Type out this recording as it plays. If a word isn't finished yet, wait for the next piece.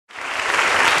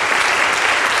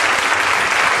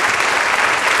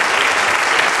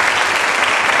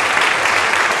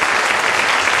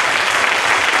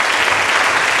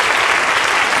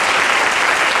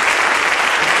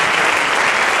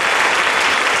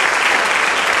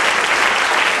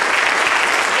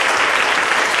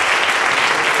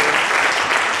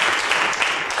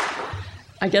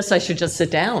I guess I should just sit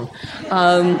down.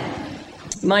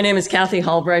 My name is Kathy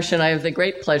Halbrecht, and I have the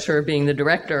great pleasure of being the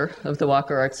director of the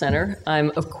Walker Art Center.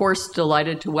 I'm, of course,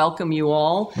 delighted to welcome you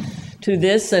all to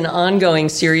this and ongoing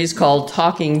series called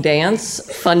Talking Dance,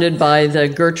 funded by the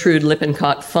Gertrude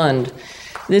Lippincott Fund.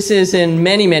 This is in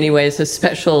many, many ways a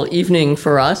special evening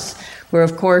for us. We're,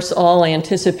 of course, all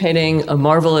anticipating a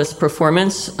marvelous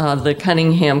performance of the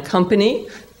Cunningham Company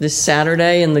this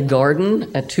Saturday in the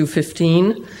Garden at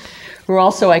 2:15. We're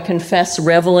also, I confess,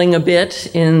 reveling a bit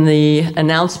in the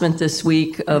announcement this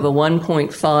week of a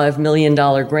 $1.5 million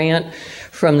grant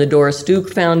from the Doris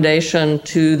Duke Foundation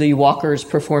to the Walker's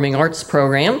Performing Arts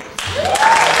Program.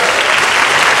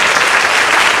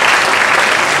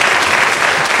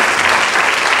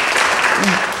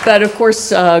 But of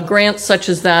course, grants such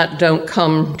as that don't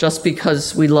come just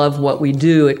because we love what we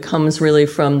do. It comes really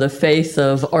from the faith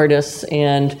of artists,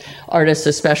 and artists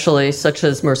especially, such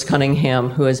as Merce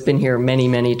Cunningham, who has been here many,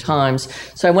 many times.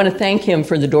 So I want to thank him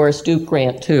for the Doris Duke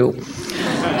grant, too.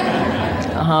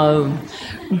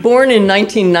 Born in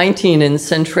 1919 in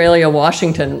Centralia,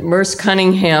 Washington, Merce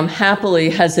Cunningham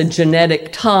happily has a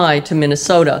genetic tie to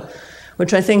Minnesota,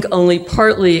 which I think only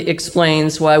partly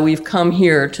explains why we've come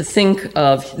here to think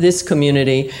of this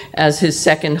community as his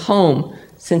second home,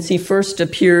 since he first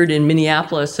appeared in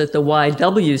Minneapolis at the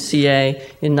YWCA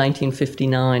in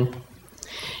 1959.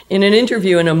 In an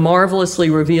interview in a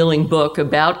marvelously revealing book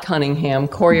about Cunningham,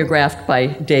 choreographed by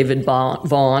David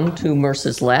Vaughn, to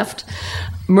Merce's left,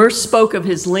 Merce spoke of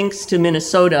his links to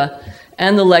Minnesota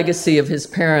and the legacy of his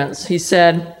parents. He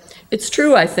said, "It's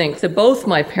true, I think, that both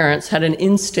my parents had an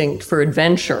instinct for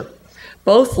adventure.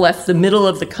 Both left the middle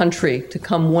of the country to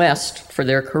come west for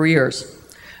their careers.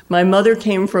 My mother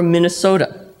came from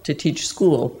Minnesota to teach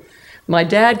school. My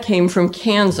dad came from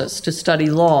Kansas to study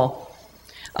law.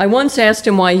 I once asked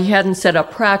him why he hadn't set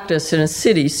up practice in a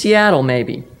city, Seattle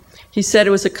maybe. He said it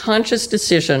was a conscious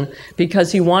decision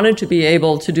because he wanted to be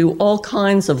able to do all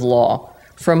kinds of law,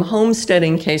 from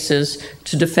homesteading cases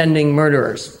to defending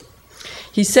murderers.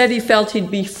 He said he felt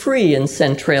he'd be free in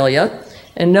Centralia,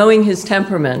 and knowing his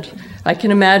temperament, I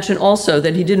can imagine also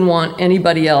that he didn't want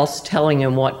anybody else telling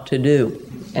him what to do,"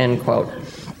 end quote.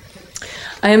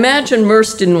 I imagine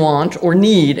Merce didn't want or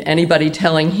need anybody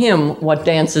telling him what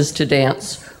dances to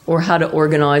dance or how to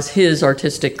organize his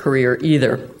artistic career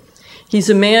either. He's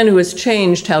a man who has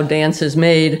changed how dance is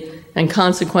made and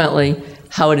consequently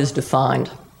how it is defined.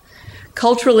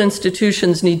 Cultural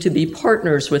institutions need to be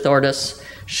partners with artists,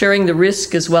 sharing the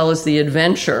risk as well as the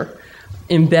adventure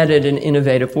embedded in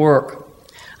innovative work.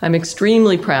 I'm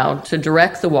extremely proud to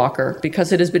direct the Walker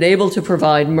because it has been able to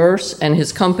provide Merce and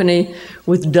his company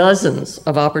with dozens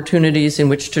of opportunities in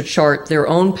which to chart their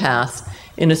own path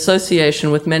in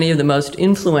association with many of the most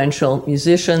influential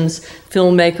musicians,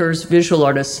 filmmakers, visual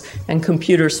artists, and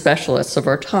computer specialists of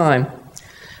our time.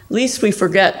 Lest we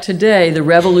forget today the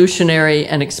revolutionary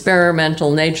and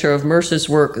experimental nature of Merce's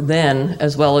work then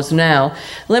as well as now,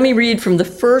 let me read from the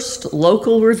first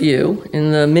local review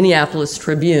in the Minneapolis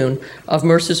Tribune of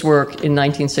Merce's work in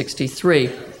 1963.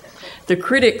 The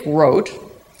critic wrote,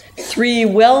 "Three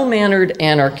well-mannered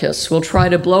anarchists will try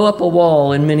to blow up a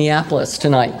wall in Minneapolis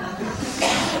tonight.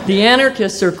 The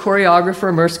anarchists are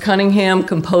choreographer Merce Cunningham,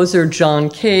 composer John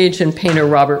Cage, and painter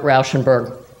Robert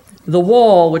Rauschenberg. The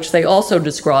wall, which they also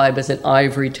describe as an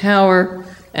ivory tower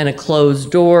and a closed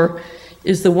door,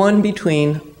 is the one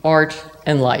between art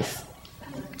and life."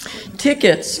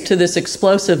 Tickets to this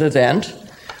explosive event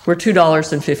were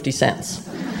 $2.50.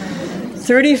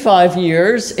 35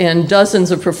 years and dozens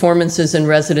of performances and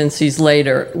residencies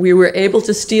later, we were able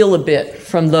to steal a bit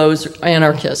from those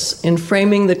anarchists in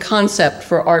framing the concept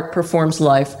for Art Performs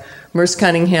Life, Merce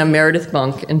Cunningham, Meredith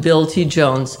Monk, and Bill T.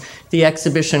 Jones, the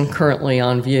exhibition currently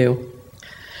on view.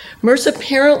 Merce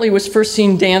apparently was first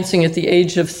seen dancing at the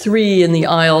age of 3 in the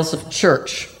aisles of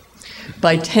church.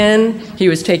 By 10, he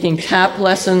was taking tap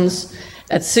lessons.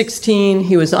 At 16,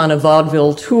 he was on a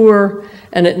vaudeville tour.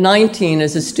 And at 19,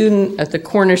 as a student at the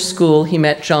Cornish School, he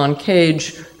met John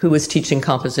Cage, who was teaching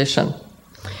composition.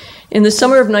 In the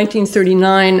summer of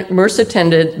 1939, Merce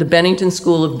attended the Bennington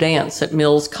School of Dance at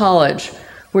Mills College,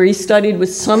 where he studied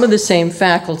with some of the same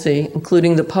faculty,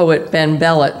 including the poet Ben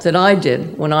Bellett, that I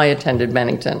did when I attended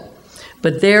Bennington.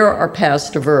 But there our paths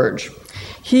diverge.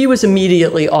 He was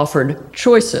immediately offered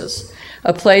choices: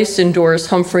 a place in Doris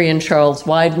Humphrey and Charles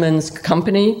Weidman's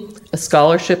company, a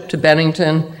scholarship to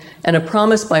Bennington, and a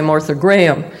promise by Martha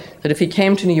Graham that if he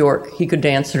came to New York, he could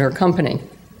dance in her company.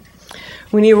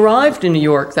 When he arrived in New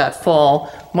York that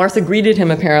fall, Martha greeted him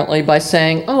apparently by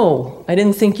saying, "Oh, I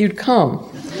didn't think you'd come,"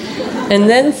 and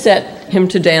then set him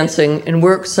to dancing in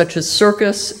works such as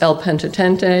Circus, El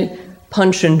Penitente,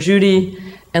 Punch and Judy,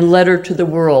 and Letter to the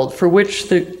World, for which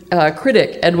the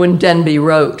critic Edwin Denby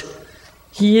wrote,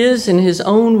 "He is, in his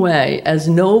own way, as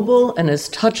noble and as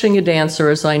touching a dancer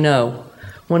as I know,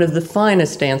 one of the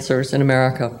finest dancers in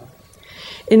America."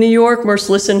 In New York, Merce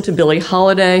listened to Billie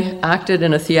Holiday, acted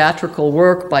in a theatrical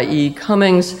work by E.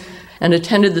 Cummings, and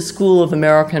attended the School of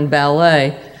American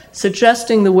Ballet,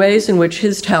 suggesting the ways in which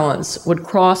his talents would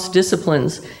cross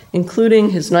disciplines, including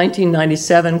his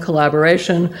 1997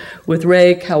 collaboration with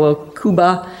Rei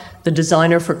Kawakubo, the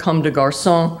designer for Comme des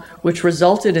Garçons, which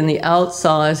resulted in the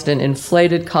outsized and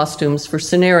inflated costumes for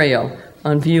Scenario,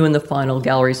 on view in the final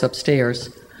galleries upstairs.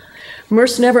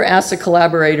 Merce never asked a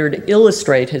collaborator to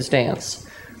illustrate his dance.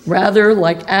 Rather,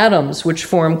 like atoms which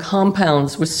form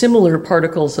compounds with similar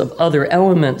particles of other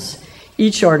elements,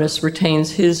 each artist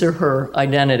retains his or her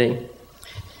identity.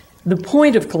 The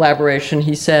point of collaboration,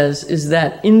 he says, is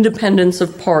that independence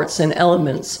of parts and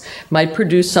elements might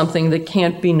produce something that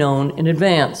can't be known in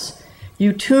advance.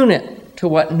 You tune it to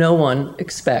what no one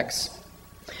expects.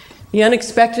 The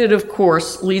unexpected, of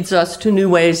course, leads us to new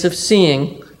ways of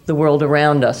seeing the world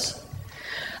around us.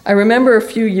 I remember a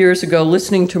few years ago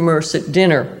listening to Merce at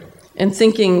dinner and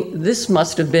thinking this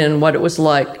must have been what it was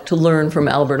like to learn from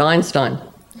Albert Einstein.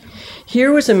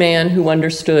 Here was a man who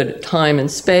understood time and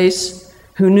space,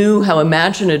 who knew how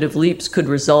imaginative leaps could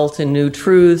result in new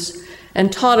truths,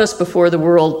 and taught us before the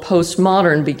world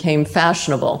postmodern became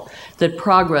fashionable that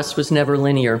progress was never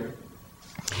linear.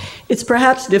 It's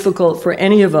perhaps difficult for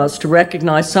any of us to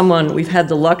recognize someone we've had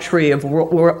the luxury of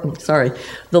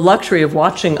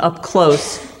watching up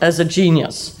close as a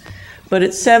genius. But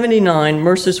at 79,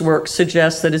 Merce's work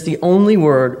suggests that is the only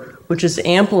word which is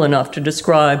ample enough to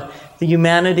describe the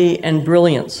humanity and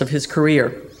brilliance of his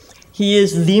career. He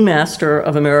is the master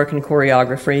of American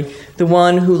choreography, the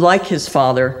one who, like his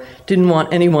father, didn't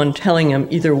want anyone telling him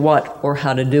either what or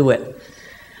how to do it.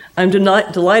 I'm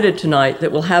delighted tonight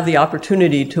that we'll have the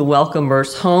opportunity to welcome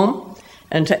Merce home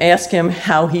and to ask him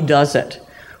how he does it.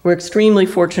 We're extremely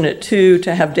fortunate, too,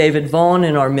 to have David Vaughn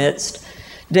in our midst.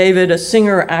 David, a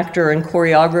singer, actor, and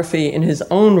choreography in his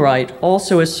own right,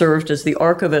 also has served as the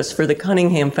archivist for the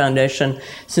Cunningham Foundation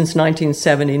since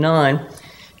 1979.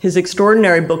 His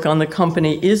extraordinary book on the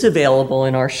company is available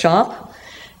in our shop,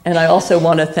 and I also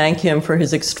want to thank him for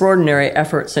his extraordinary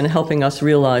efforts in helping us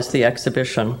realize the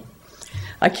exhibition.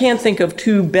 I can't think of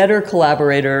two better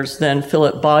collaborators than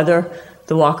Philippe Bither,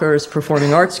 the Walker's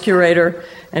Performing Arts curator,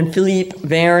 and Philippe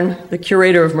Vergne, the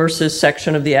curator of Merce's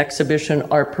section of the exhibition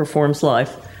Art Performs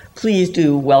Life. Please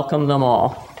do welcome them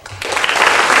all.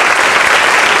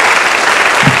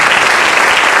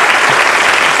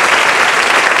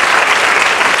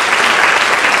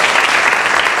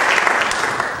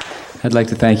 I'd like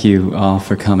to thank you all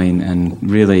for coming and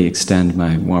really extend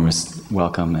my warmest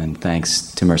welcome and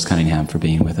thanks to Merce Cunningham for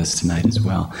being with us tonight as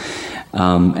well.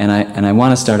 And I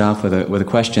want to start off with a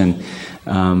question.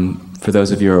 For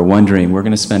those of you who are wondering, we're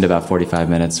going to spend about 45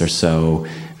 minutes or so,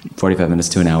 45 minutes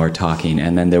to an hour talking,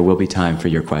 and then there will be time for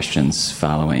your questions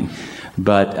following.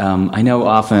 But I know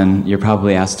often you're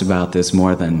probably asked about this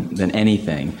more than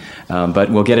anything, but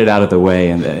we'll get it out of the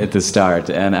way at the start.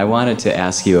 And I wanted to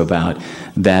ask you about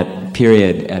that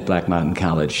period at Black Mountain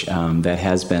College that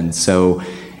has been so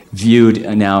viewed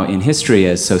now in history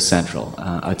as so central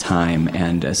a time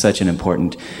and such an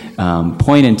important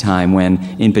point in time when,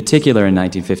 in particular in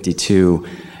 1952,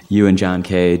 you and John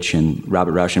Cage and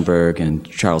Robert Rauschenberg and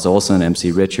Charles Olson,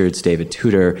 M.C. Richards, David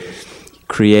Tudor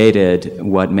created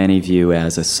what many view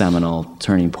as a seminal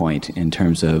turning point in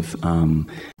terms of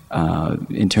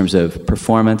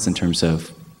performance, in terms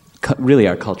of really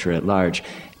our culture at large.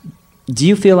 Do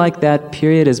you feel like that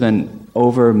period has been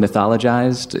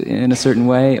over-mythologized in a certain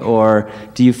way, or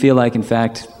do you feel like, in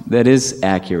fact, that is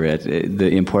accurate,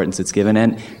 the importance it's given?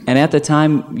 And at the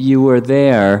time you were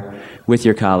there with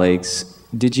your colleagues,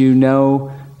 did you know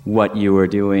what you were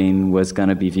doing was going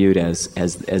to be viewed as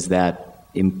that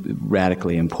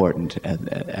radically important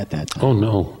at that time? Oh,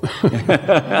 no.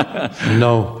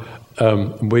 No.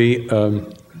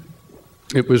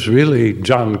 It was really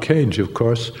John Cage, of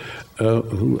course,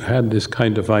 who had this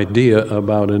kind of idea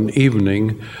about an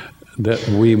evening that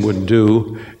we would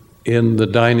do in the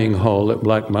dining hall at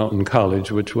Black Mountain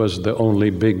College, which was the only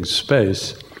big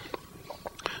space,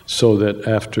 so that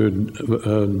after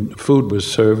food was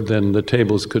served, then the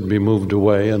tables could be moved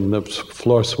away and the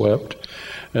floor swept,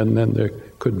 and then there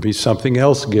could be something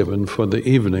else given for the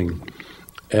evening.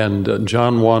 And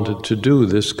John wanted to do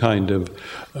this kind of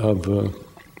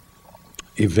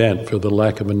event, for the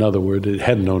lack of another word. It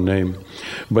had no name,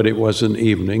 but it was an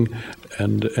evening.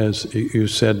 And as you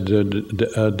said,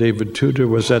 David Tudor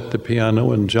was at the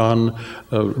piano, and John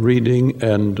reading,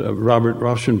 and Robert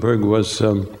Rauschenberg was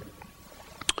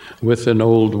with an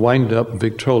old wind-up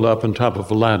Victrola up on top of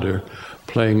a ladder,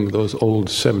 playing those old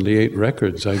 78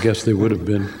 records, I guess they would have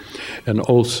been. And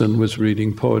Olson was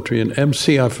reading poetry. And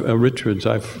M.C. Richards,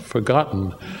 I've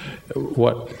forgotten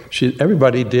what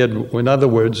everybody did, in other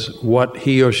words, what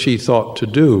he or she thought to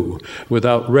do,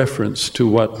 without reference to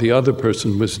what the other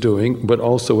person was doing, but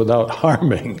also without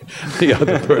harming the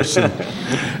other person.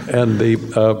 And the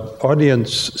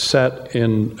audience sat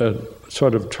in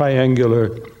sort of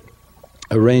triangular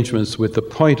arrangements with the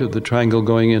point of the triangle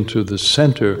going into the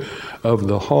center of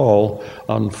the hall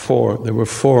on four. There were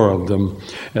four of them,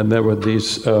 and there were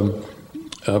these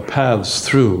paths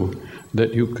through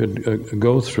that you could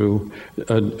go through,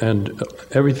 and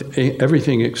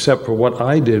everything except for what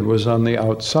I did was on the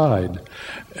outside.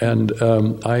 And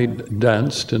I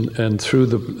danced and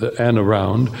threw and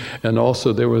around, and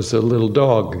also there was a little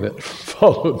dog that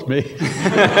followed me.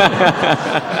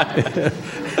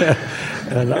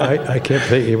 And I kept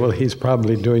thinking, well, he's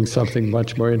probably doing something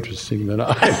much more interesting than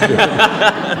I'm doing.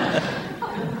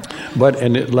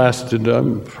 And it lasted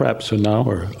perhaps an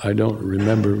hour. I don't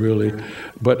remember really.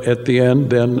 But at the end,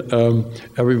 then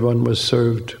everyone was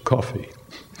served coffee.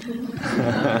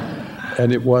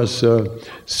 And it was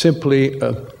simply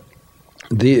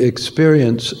the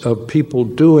experience of people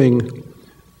doing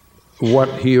what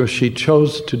he or she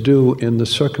chose to do in the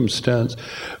circumstance,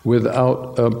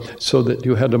 without so that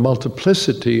you had a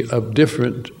multiplicity of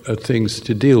different things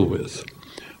to deal with.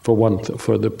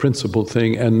 For the principal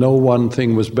thing, and no one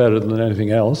thing was better than anything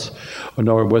else,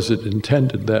 nor was it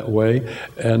intended that way.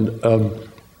 And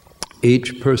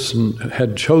each person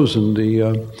had chosen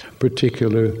the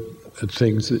particular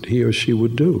things that he or she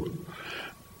would do.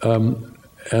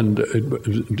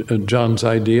 And John's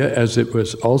idea, as it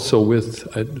was also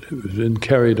been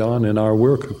carried on in our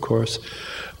work, of course,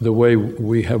 the way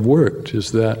we have worked,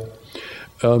 is that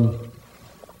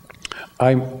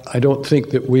I don't think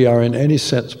that we are in any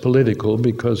sense political,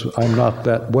 because I'm not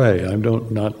that way. I'm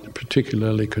not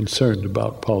particularly concerned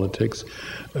about politics.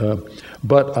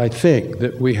 But I think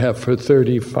that we have for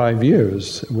 35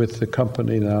 years with the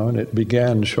company now, and it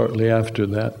began shortly after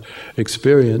that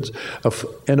experience,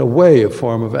 in a way a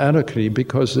form of anarchy,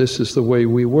 because this is the way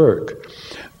we work.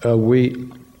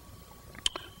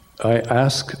 I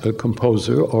ask a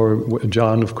composer, or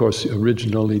John, of course,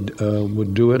 originally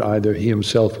would do it. Either he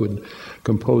himself would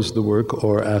compose the work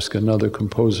or ask another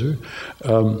composer.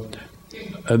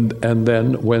 And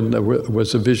then when there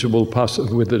was a visual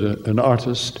possibility with an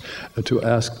artist, to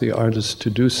ask the artist to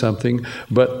do something.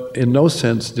 But in no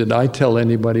sense did I tell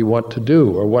anybody what to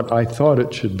do or what I thought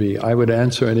it should be. I would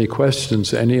answer any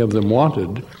questions any of them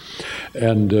wanted.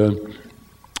 And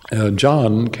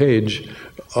John Cage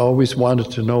always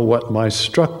wanted to know what my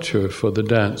structure for the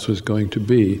dance was going to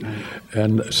be.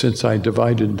 And since I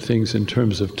divided things in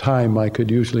terms of time, I could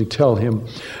usually tell him,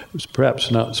 perhaps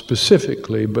not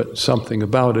specifically, but something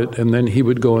about it, and then he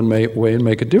would go and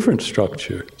make a different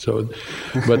structure. So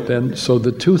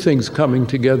the two things coming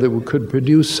together could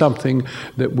produce something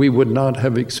that we would not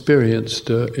have experienced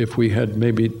if we had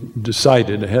maybe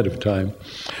decided ahead of time.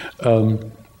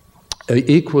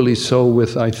 Equally so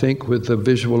I think, with the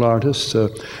visual artists.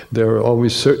 There are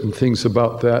always certain things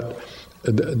about that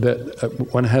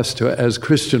one has to, as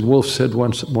Christian Wolff said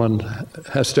once, one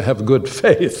has to have good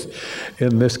faith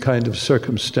in this kind of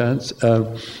circumstance.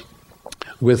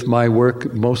 With my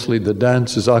work, mostly the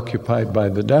dance is occupied by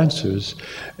the dancers,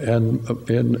 and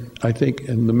I think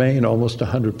in the main, almost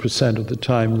 100% of the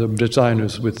time, the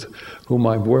designers with whom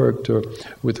I've worked or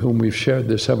with whom we've shared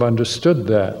this have understood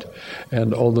that.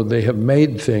 And although they have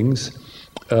made things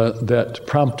that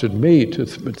prompted me to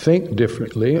think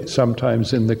differently,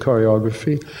 sometimes in the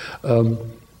choreography,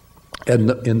 and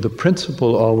the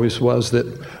principle always was that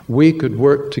we could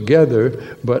work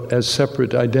together, but as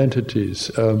separate identities.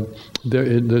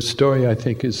 The story, I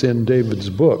think, is in David's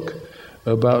book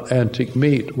about Antique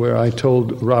Meat, where I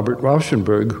told Robert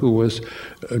Rauschenberg, who was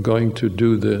going to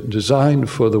do the design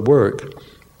for the work,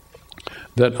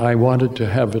 that I wanted to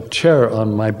have a chair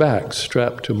on my back,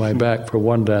 strapped to my back for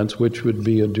one dance, which would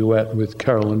be a duet with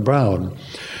Carolyn Brown.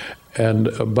 And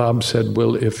Bob said,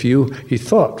 well, he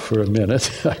thought for a minute,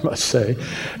 I must say,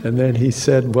 and then he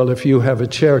said, well, if you have a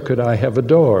chair, could I have a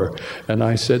door? And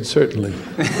I said, certainly.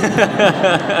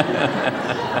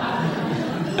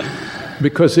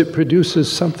 Because it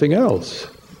produces something else.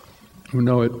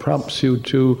 It prompts you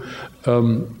to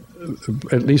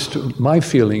at least my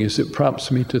feeling is it prompts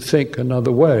me to think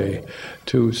another way,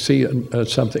 to see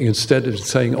something instead of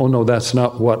saying, oh no, that's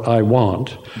not what I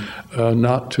want,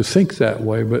 not to think that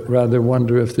way, but rather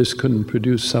wonder if this couldn't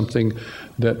produce something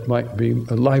that might be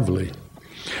lively.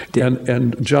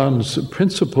 And John's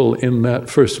principle in that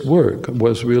first work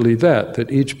was really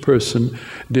that each person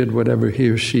did whatever he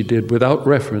or she did without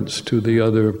reference to the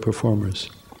other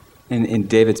performers. In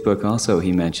David's book also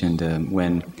he mentioned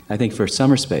when, I think for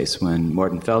Summer Space, when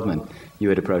Morton Feldman, you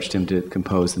had approached him to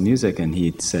compose the music, and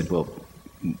he said, well,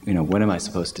 what am I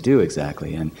supposed to do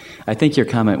exactly? And I think your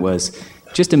comment was,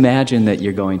 just imagine that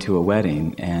you're going to a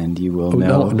wedding and you will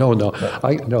know. No,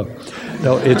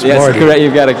 it's yes, Morty. Correct.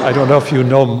 You've got to. I don't know if you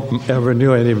ever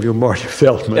knew any of you Morty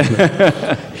Feldman.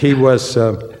 He was,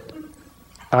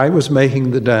 I was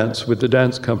making the dance with the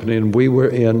dance company, and we were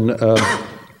in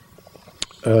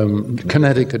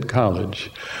Connecticut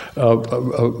College.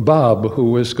 Bob, who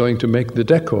was going to make the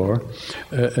decor,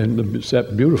 and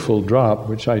that beautiful drop,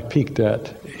 which I peeked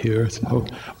at here, it's so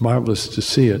marvelous to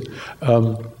see it.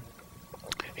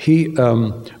 He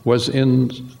was in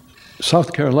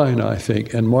South Carolina, I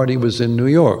think, and Marty was in New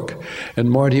York. And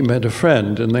Marty met a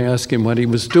friend, and they asked him what he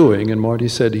was doing, and Marty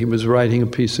said he was writing a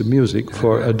piece of music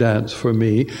for a dance for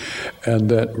me, and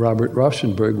that Robert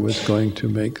Rauschenberg was going to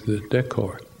make the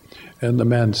decor. And the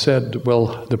man said,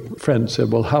 the friend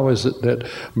said, well, how is it that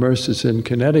Merce is in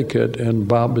Connecticut and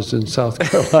Bob is in South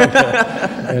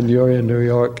Carolina and you're in New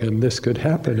York and this could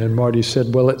happen? And Marty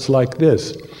said, well, it's like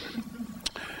this.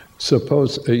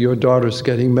 Suppose your daughter's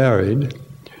getting married,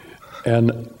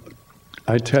 and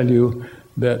I tell you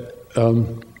that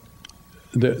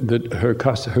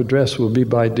her dress will be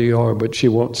by Dior, but she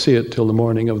won't see it till the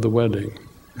morning of the wedding.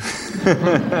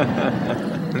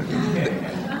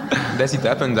 Does it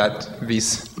happen that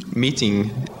this meeting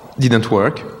didn't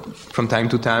work from time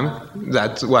to time?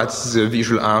 That what the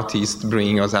visual artist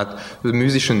bring or that the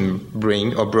musician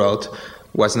bring or brought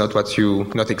was not what you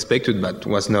not expected, but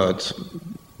was not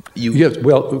you? Yes,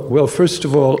 well, first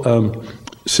of all,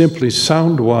 simply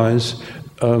sound-wise,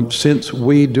 since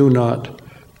we do not,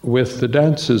 with the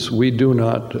dances, we do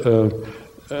not,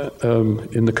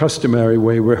 in the customary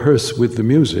way, rehearse with the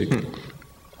music.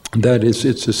 That is,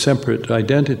 it's a separate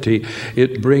identity.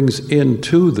 It brings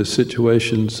into the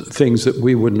situations things that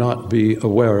we would not be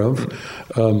aware of.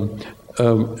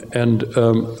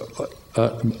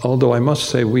 Although I must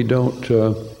say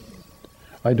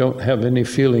I don't have any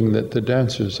feeling that the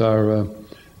dancers are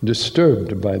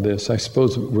disturbed by this. I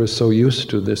suppose we're so used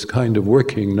to this kind of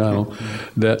working now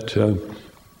that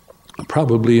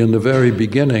probably in the very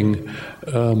beginning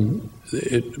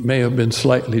it may have been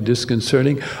slightly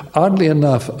disconcerting. Oddly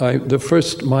enough,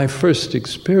 my first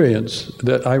experience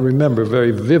that I remember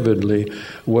very vividly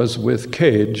was with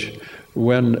Cage,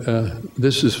 when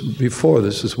this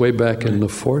is way back in the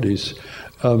 40s.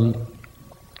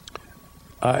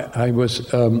 I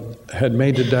had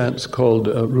made a dance called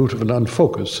Root of an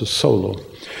Unfocus, a solo,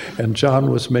 and John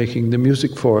was making the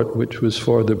music for it, which was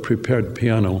for the prepared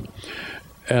piano.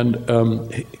 And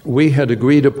we had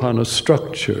agreed upon a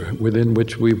structure within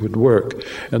which we would work.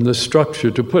 And the structure,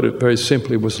 to put it very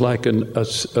simply, was like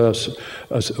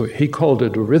he called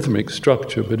it a rhythmic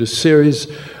structure, but a series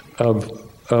of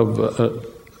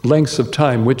lengths of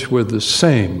time which were the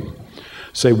same.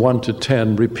 Say 1 to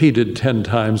 10, repeated 10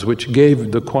 times, which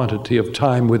gave the quantity of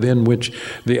time within which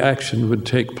the action would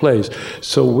take place.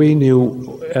 So we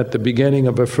knew at the beginning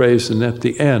of a phrase and at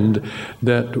the end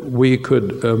that we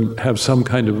could have some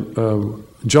kind of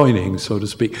joining, so to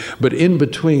speak. But in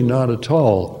between, not at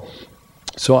all.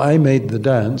 So I made the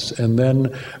dance, and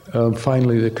then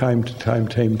finally the time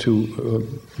came to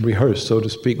rehearse, so to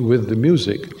speak, with the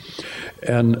music.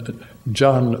 And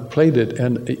John played it,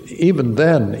 and even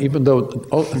then, even though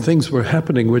things were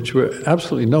happening which were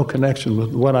absolutely no connection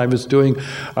with what I was doing,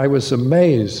 I was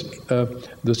amazed,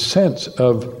 the sense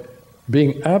of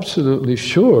being absolutely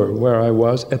sure where I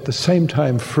was, at the same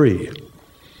time free.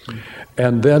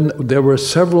 And then there were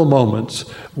several moments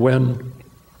when,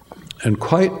 and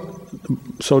quite,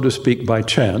 so to speak, by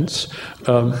chance,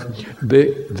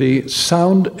 the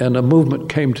sound and a movement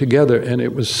came together, and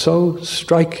it was so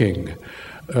striking.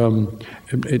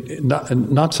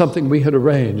 Not something we had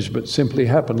arranged, but simply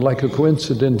happened, like a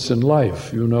coincidence in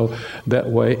life, that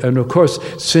way. And of course,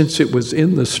 since it was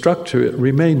in the structure, it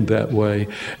remained that way.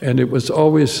 And it was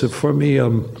always, for me,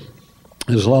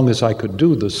 as long as I could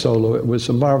do the solo, it was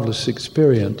a marvelous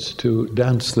experience to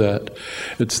dance that.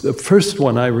 It's the first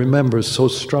one I remember so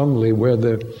strongly, where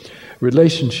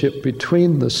relationship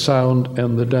between the sound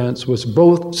and the dance was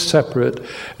both separate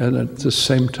and at the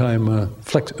same time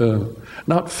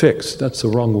not fixed, that's the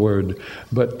wrong word,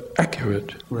 but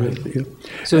accurate. Right.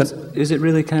 So is it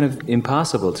really kind of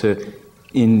impossible to,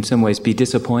 in some ways, be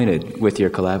disappointed with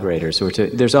your collaborators, or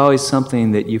there's always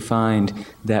something that you find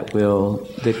that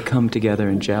come together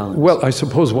and challenge? Well, I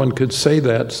suppose one could say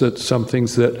that some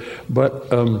things but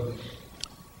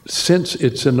since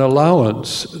it's an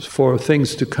allowance for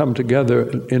things to come together,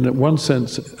 in one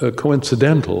sense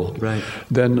coincidental, right,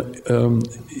 then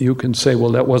you can say,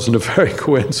 well, that wasn't a very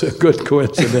good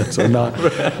coincidence or not.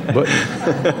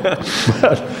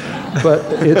 But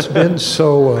it's been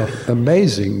so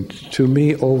amazing to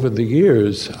me over the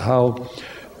years how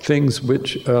things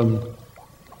which I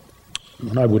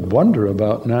would wonder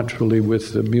about naturally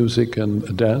with the music and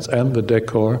the dance and the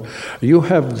decor. You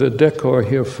have the decor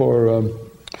here for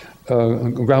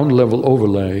ground level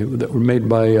overlay that were made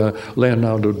by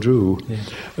Leonardo Drew,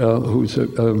 who's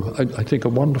I think a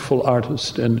wonderful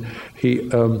artist, and he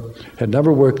had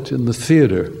never worked in the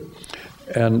theater.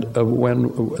 And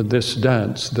when this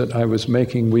dance that I was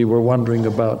making, we were wondering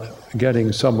about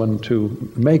getting someone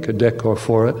to make a decor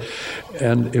for it,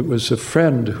 and it was a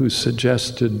friend who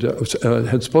suggested,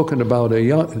 had spoken about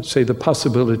the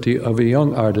possibility of a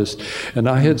young artist, and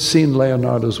I had seen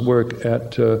Leonardo's work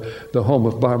at the home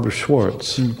of Barbara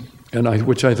Schwartz,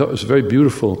 which I thought was very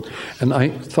beautiful, and I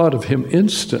thought of him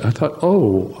instant. I thought,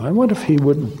 oh, I wonder if he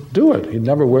would do it. He'd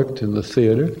never worked in the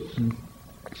theater.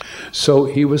 So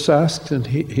he was asked, and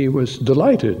he was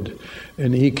delighted.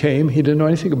 And he came. He didn't know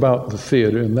anything about the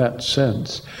theater in that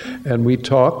sense. And we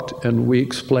talked, and we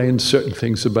explained certain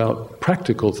things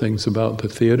practical things about the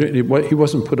theater. He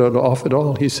wasn't put off at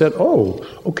all. He said, oh,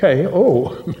 okay,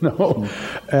 no.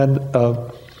 And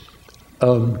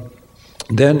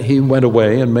then he went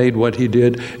away and made what he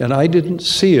did, and I didn't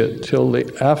see it till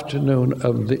the afternoon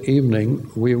of the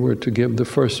evening. We were to give the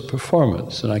first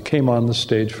performance, and I came on the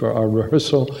stage for our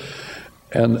rehearsal,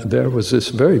 and there was this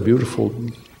very beautiful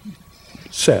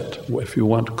set, if you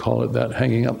want to call it that,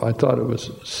 hanging up. I thought it was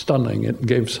stunning. It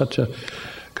gave such a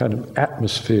kind of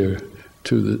atmosphere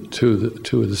to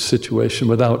the situation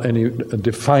without any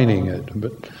defining it.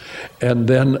 And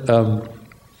then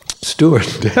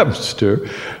Stuart Dempster,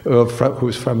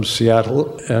 who's from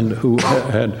Seattle and who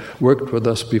had worked with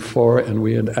us before, and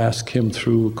we had asked him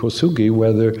through Kosugi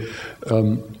whether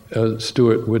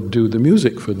Stuart would do the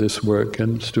music for this work,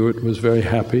 and Stuart was very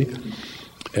happy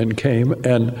and came,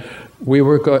 and we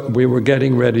were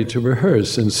getting ready to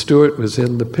rehearse, and Stuart was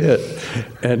in the pit,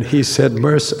 and he said,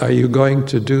 "Merce, are you going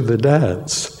to do the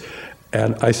dance?"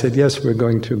 And I said, "Yes, we're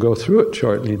going to go through it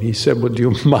shortly." And he said, "Would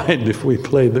you mind if we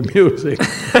play the music?"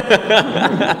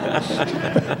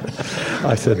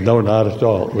 I said, "No, not at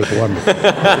all. It was wonderful."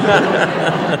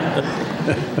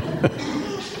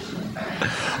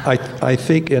 I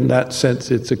think in that sense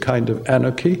it's a kind of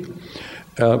anarchy,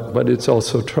 but it's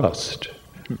also trust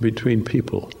between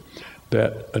people,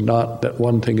 that not that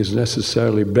one thing is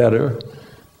necessarily better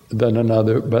than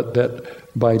another, but that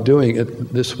by doing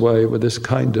it this way, with this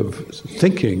kind of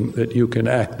thinking that you can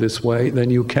act this way, then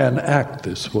you can act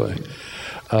this way.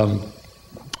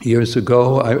 Years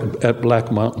ago, at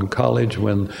Black Mountain College,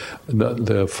 when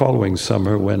the following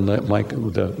summer, when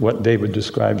what David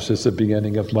describes as the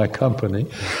beginning of my company,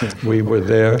 we were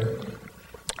there.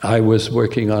 I was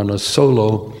working on a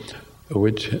solo,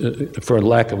 which, for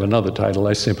lack of another title,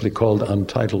 I simply called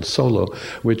Untitled Solo,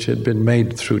 which had been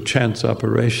made through chance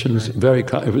operations.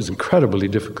 It was incredibly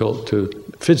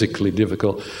physically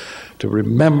difficult to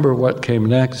remember what came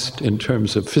next in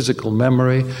terms of physical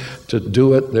memory. To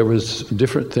do it, there was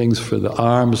different things for the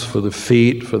arms, for the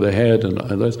feet, for the head, and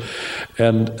others.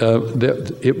 And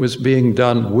it was being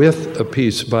done with a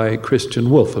piece by Christian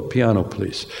Wolff, a piano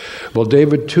piece. Well,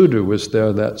 David Tudor was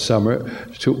there that summer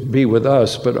to be with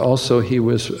us, but also he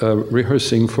was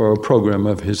rehearsing for a program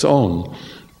of his own.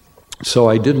 So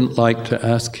I didn't like to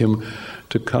ask him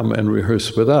to come and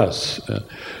rehearse with us.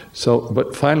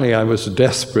 But finally I was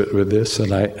desperate with this,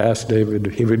 and I asked David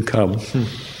if he would come.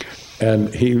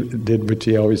 And he did what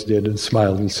he always did and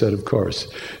smiled and said, "Of course."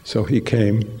 So he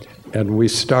came, and we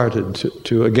started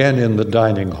to again in the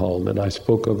dining hall that I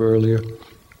spoke of earlier.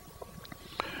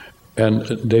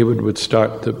 And David would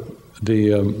start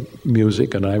the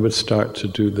music, and I would start to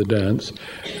do the dance.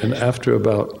 And after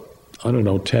about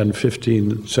 10,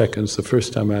 15 seconds, the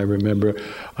first time I remember,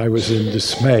 I was in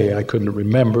dismay. I couldn't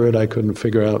remember it. I couldn't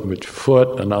figure out which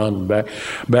foot and on and back.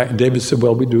 David said,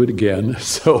 "Well, we do it again."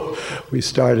 So we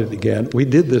started again. We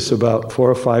did this about 4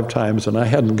 or 5 times, and I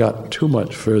hadn't gotten too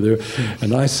much further.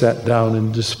 And I sat down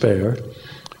in despair.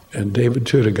 And David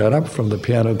Tudor got up from the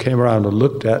piano, came around and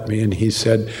looked at me, and he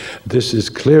said, "This is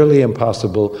clearly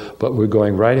impossible, but we're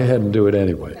going right ahead and do it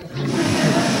anyway."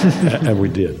 And we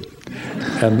did.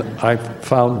 And I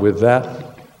found with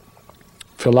that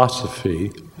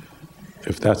philosophy,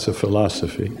 if that's a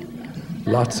philosophy,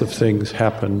 lots of things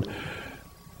happen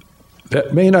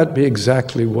that may not be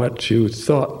exactly what you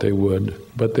thought they would,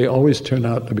 but they always turn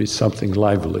out to be something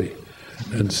lively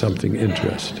and something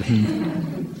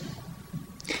interesting.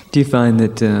 Do you find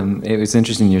that it was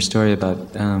interesting your story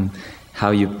about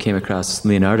how you came across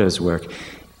Leonardo's work?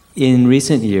 In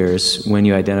recent years, when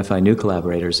you identify new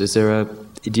collaborators,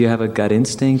 do you have a gut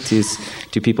instinct?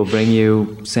 Do people bring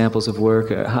you samples of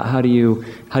work? How do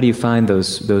you find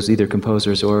those either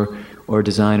composers or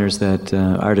designers that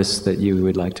artists that you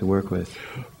would like to work with?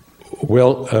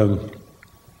 Well,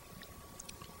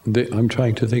 I'm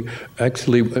trying to think.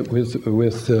 Actually,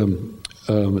 with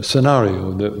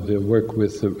Scenario, the work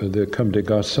with the Comme des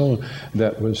Garçons,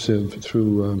 that was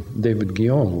through David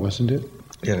Vaughn, wasn't it?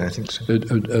 Yeah, I think so.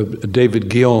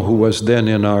 David Vaughn, who was then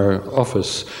in our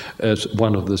office as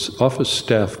one of the office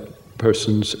staff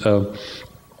persons,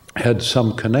 had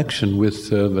some connection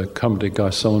with the Comme des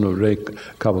Garçons of Ray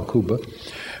Kawakubo,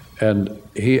 and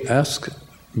he asked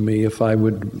me if I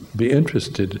would be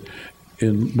interested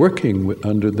in working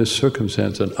under this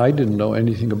circumstance, and I didn't know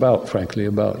anything frankly,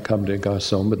 about Comme des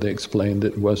Garçons, but they explained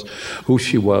it was who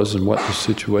she was and what the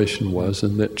situation was,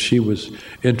 and that she was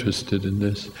interested in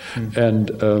this. And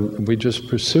we just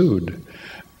pursued.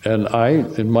 And I,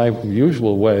 in my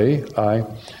usual way, I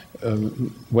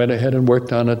went ahead and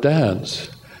worked on a dance,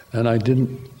 and I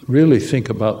didn't really think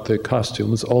about the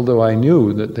costumes, although I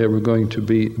knew that there were going to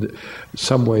be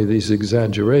some way these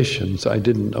exaggerations. I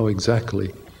didn't know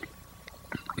exactly.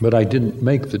 But I didn't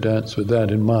make the dance with that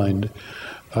in mind.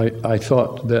 I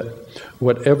thought that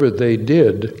whatever they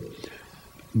did,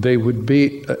 they would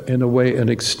be, in a way, an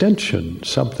extension,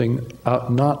 something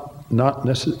not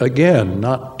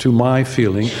to my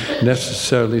feeling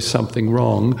necessarily something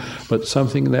wrong, but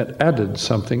something that added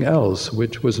something else,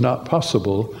 which was not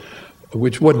possible,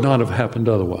 which would not have happened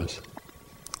otherwise.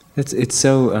 It's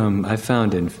so I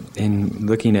found in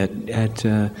looking at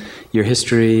your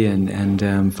history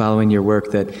and following your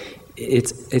work that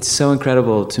it's so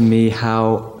incredible to me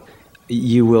how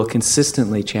you will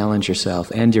consistently challenge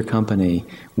yourself and your company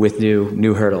with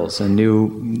new hurdles and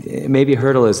maybe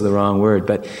hurdle is the wrong word,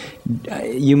 but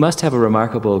you must have a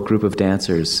remarkable group of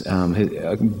dancers,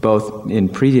 both in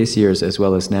previous years as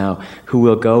well as now, who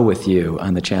will go with you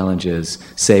on the challenges,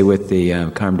 say with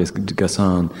the Comme des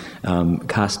Garçons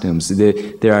costumes.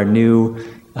 There are new,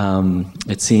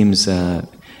 it seems,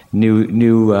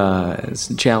 new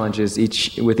challenges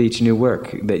with each new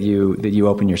work that you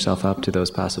open yourself up to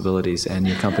those possibilities, and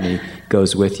your company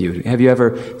goes with you. Have you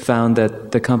ever found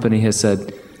that the company has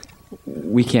said,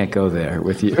 "We can't go there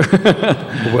with you"?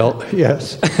 Well,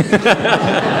 yes.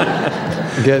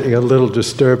 Getting a little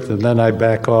disturbed, and then I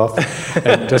back off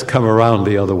and just come around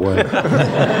the other way.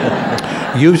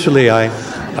 Usually I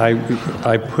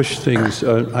push things.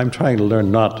 I'm trying to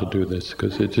learn not to do this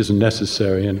because it isn't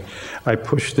necessary, and I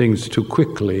push things too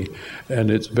quickly, and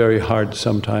it's very hard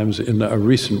sometimes in a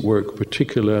recent work,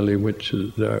 particularly, which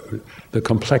is the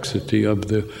complexity of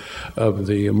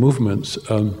the movements.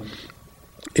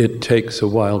 It takes a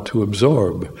while to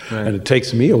absorb, right. And it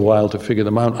takes me a while to figure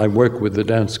them out. I work with the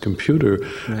dance computer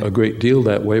a great deal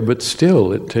that way, but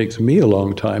still it takes me a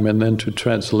long time, and then to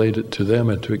translate it to them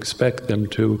and to expect them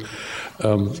to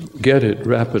get it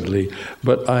rapidly.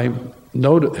 But I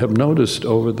have noticed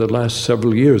over the last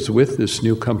several years with this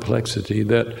new complexity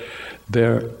that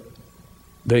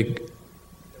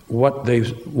what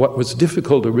was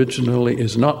difficult originally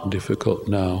is not difficult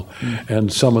now,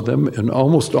 and some of them, and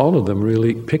almost all of them,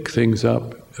 really pick things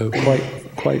up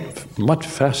quite much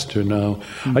faster now.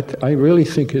 I really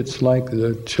think it's like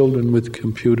the children with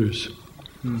computers.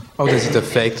 How does it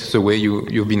affect the way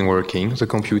you've been working, the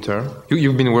computer?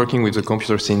 You've been working with the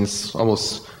computer since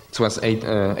almost, it was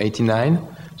 89?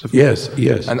 So yes.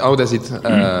 And how does it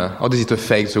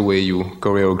affect the way you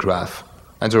choreograph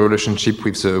and the relationship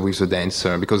with the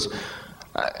dancer? Because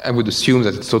I would assume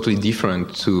that it's totally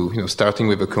different to starting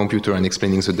with a computer and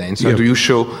explaining the dancer. Yeah. Do you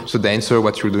show the dancer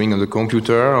what you're doing on the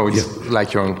computer, or it's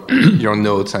like your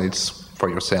notes and it's for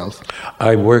yourself?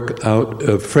 I work out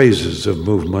phrases of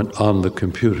movement on the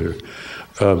computer,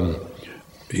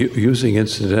 using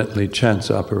incidentally chance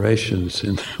operations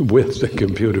with the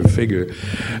computer figure,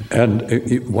 and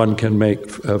one can make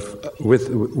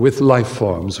with life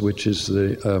forms, which is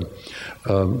the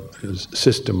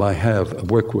system I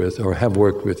have worked with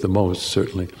the most,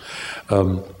 certainly.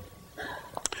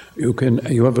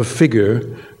 You have a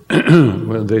figure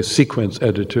well, the sequence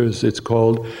editors, it's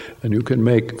called, and you can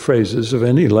make phrases of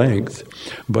any length,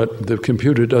 but the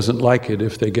computer doesn't like it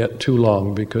if they get too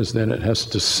long, because then it has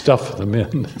to stuff them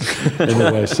in.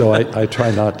 Anyway, so I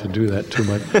try not to do that too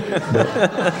much.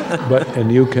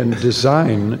 And you can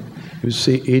design, you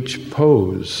see each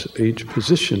pose, each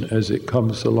position as it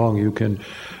comes along, you can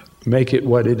make it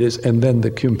what it is, and then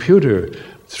the computer,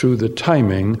 through the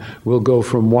timing, will go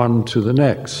from one to the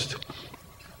next.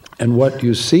 And what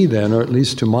you see then, or at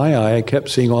least to my eye, I kept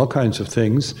seeing all kinds of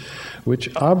things which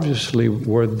obviously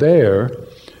were there,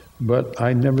 but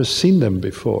I'd never seen them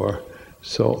before.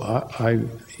 So I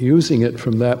using it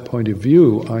from that point of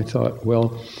view, I thought,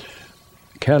 well,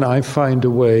 can I find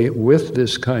a way with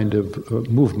this kind of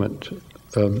movement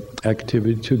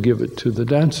activity to give it to the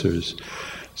dancers?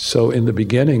 So in the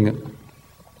beginning,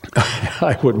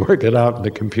 I would work it out in the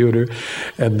computer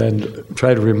and then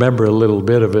try to remember a little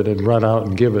bit of it and run out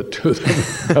and give it to them.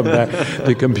 Come back.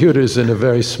 The computer's in a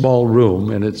very small room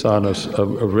and it's on a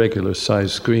regular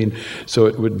size screen, so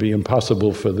it would be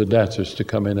impossible for the dancers to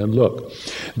come in and look.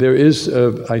 There is,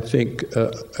 I think,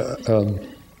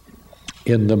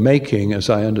 in the making, as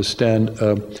I understand,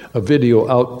 a video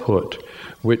output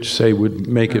which, say, would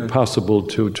make it possible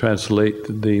to translate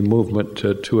the movement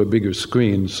to a bigger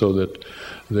screen so that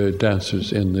the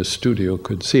dancers in the studio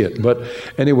could see it. But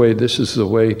anyway, this is the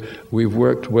way we've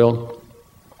worked. Well,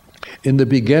 in the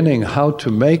beginning, how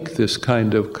to make this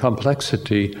kind of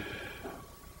complexity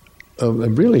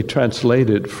really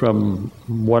translated from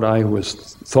what I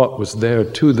thought was there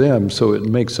to them, so it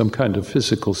makes some kind of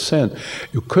physical sense.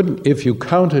 You couldn't, if you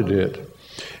counted it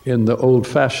in the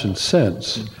old-fashioned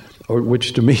sense, or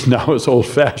which to me now is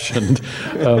old-fashioned,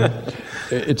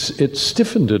 it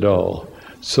stiffened it all,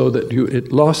 so that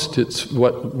it lost its,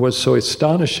 what was so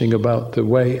astonishing about the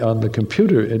way on the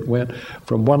computer it went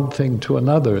from one thing to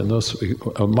another in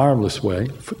a marvelous way,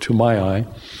 to my eye.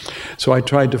 So I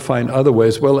tried to find other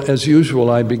ways. Well, as usual,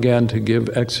 I began to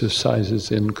give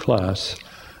exercises in class,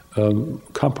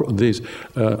 these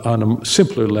on a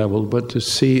simpler level, but to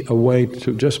see a way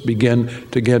to just begin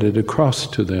to get it across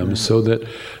to them, so that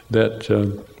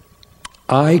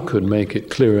I could make it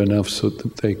clear enough so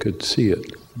that they could see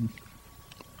it.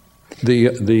 They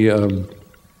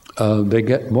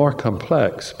get more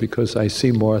complex because I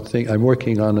see more things. I'm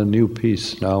working on a new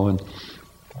piece now,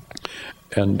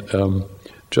 and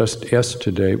just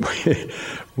yesterday,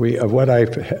 what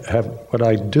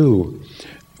I do,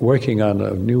 working on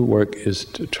a new work, is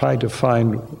to try to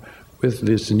find with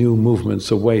these new movements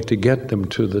a way to get them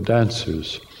to the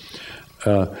dancers.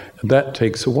 That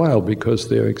takes a while because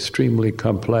they're extremely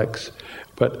complex,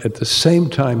 but at the same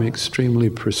time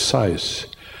extremely precise.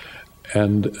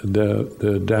 And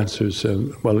the dancers,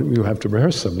 well, you have to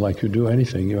rehearse them like you do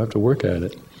anything. You have to work at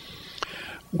it.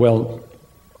 Well,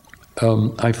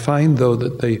 I find, though,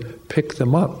 that they pick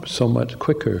them up so much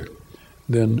quicker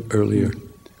than earlier,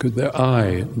 because their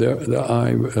eye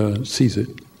sees it.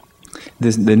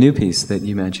 The new piece that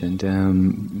you mentioned,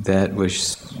 that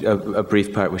was a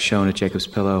brief part was shown at Jacob's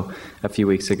Pillow a few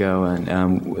weeks ago, and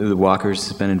the Walkers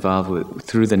has been involved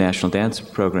through the National Dance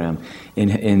Program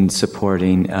in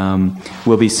supporting.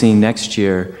 Will be seen next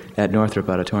year at Northrop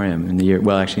Auditorium in the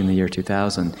year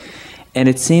 2000. And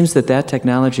it seems that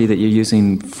technology that you're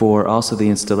using for also the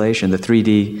installation, the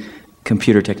 3D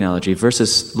computer technology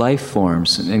versus life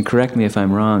forms, and correct me if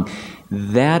I'm wrong,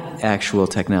 that actual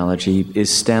technology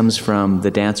stems from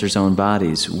the dancers' own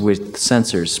bodies with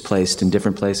sensors placed in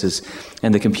different places.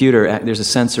 And the computer, there's a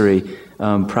sensory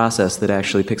process that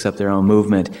actually picks up their own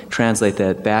movement, translate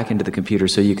that back into the computer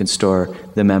so you can store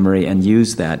the memory and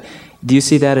use that. Do you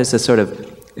see that as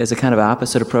a kind of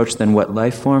opposite approach than what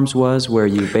Life Forms was, where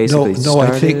you basically started? No,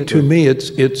 I think to me it's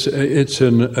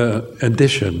an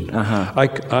addition.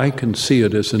 I can see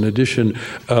it as an addition.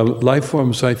 Life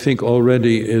Forms, I think,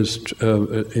 already is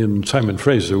in Simon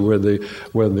Fraser, where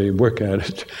they work at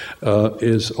it,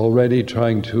 is already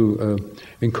trying to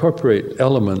incorporate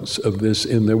elements of this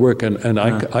in their work, and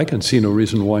I can see no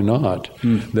reason why not.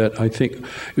 That I think,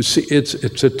 you see,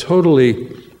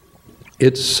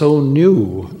 it's so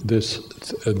new,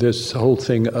 this whole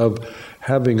thing of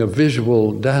having a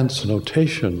visual dance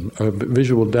notation, or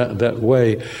visual that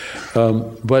way.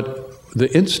 But the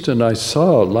instant I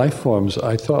saw Life Forms,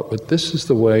 I thought, but this is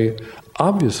the way,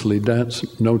 obviously,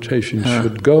 dance notation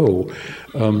should go.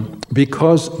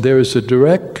 Because there is a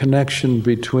direct connection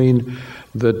between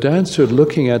the dancer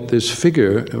looking at this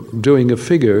figure, doing a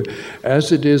figure,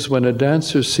 as it is when a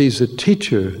dancer sees a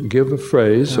teacher give a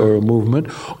phrase or a movement,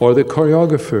 or the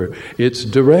choreographer. It's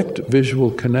direct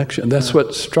visual connection. That's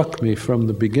what struck me from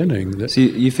the beginning. So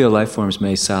you feel life forms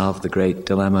may solve the great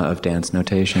dilemma of dance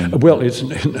notation? Well, it's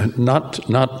not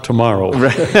tomorrow,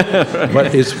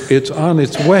 but it's on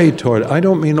its way toward. I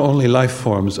don't mean only life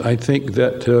forms. I think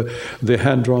that the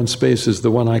hand-drawn space is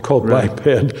the one I call biped.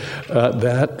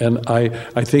 That, and I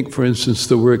think, for instance,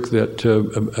 the work that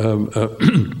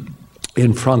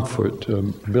in Frankfurt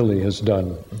Billy has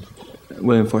done.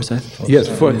 William Forsythe? Yes,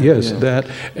 that.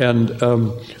 And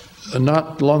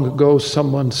not long ago,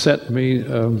 someone sent me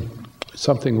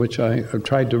something which I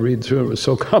tried to read through. It was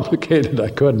so complicated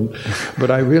I couldn't. But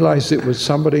I realized it was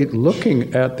somebody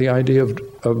looking at the idea of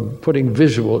putting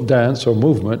visual dance or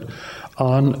movement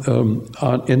on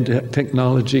into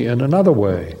technology in another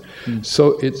way.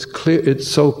 So it's clear. It's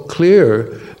so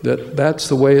clear that that's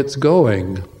the way it's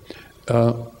going,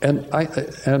 and I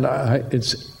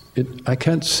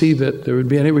can't see that there would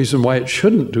be any reason why it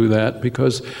shouldn't do that,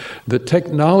 because the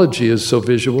technology is so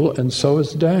visual, and so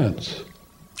is dance.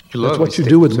 That's what you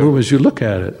do with movements. You look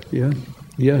at it. Yeah.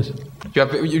 Yes.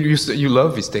 You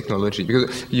love this technology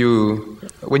because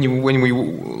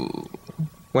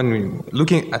when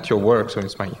looking at your work, so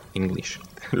it's my English,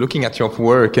 looking at your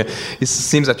work, it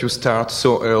seems that you start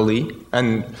so early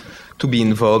and to be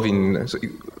involved in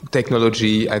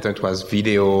technology, either it was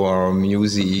video or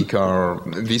music or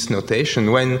this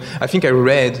notation. When I think I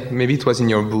read, maybe it was in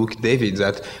your book, David,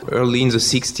 that early in the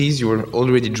 60s you were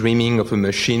already dreaming of a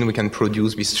machine we can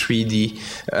produce this 3D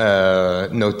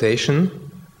notation.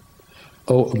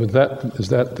 Oh, but is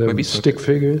that the maybe stick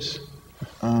figures?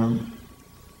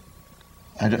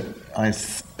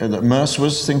 Merce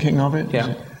was thinking of it?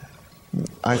 Yeah.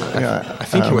 I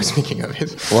think he was thinking of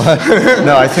it. Well,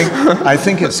 no, I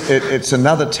think it's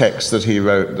another text that he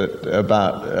wrote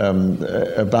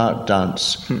about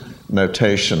dance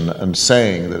notation and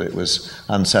saying that it was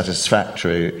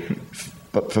unsatisfactory,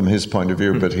 but from his point of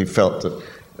view. But he felt that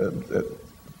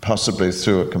possibly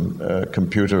through a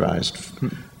computerized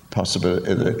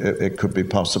it could be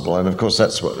possible, and of course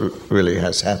that's what really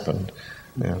has happened.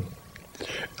 Yeah.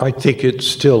 I think it's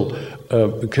still,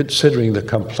 considering the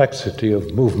complexity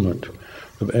of movement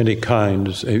of any kind,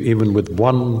 even with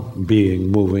one being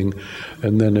moving,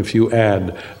 and then if you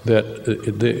add that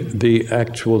the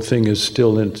actual thing is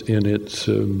still in its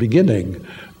beginning,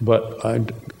 but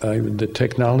the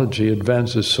technology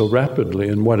advances so rapidly,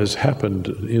 and what has happened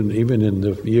even in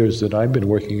the years that I've been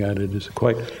working at it is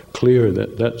quite clear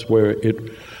that that's where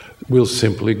it will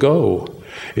simply go.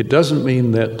 It doesn't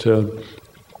mean that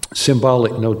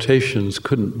symbolic notations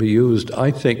couldn't be used. I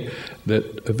think that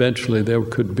eventually there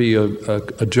could be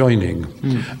a joining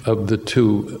of the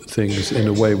two things in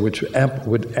a way which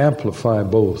would amplify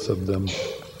both of them.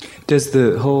 Does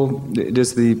the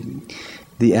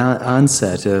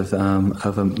onset of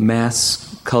a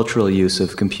mass cultural use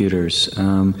of computers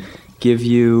give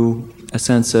you a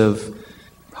sense of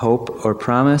hope or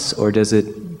promise, or does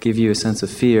it give you a sense of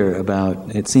fear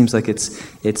about? It seems like it's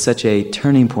such a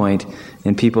turning point,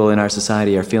 and people in our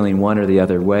society are feeling one or the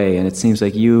other way, and it seems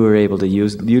like you were able to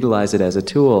utilize it as a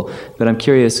tool. But I'm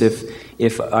curious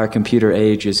if our computer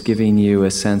age is giving you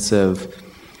a sense of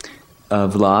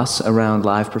loss around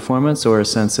live performance, or a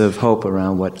sense of hope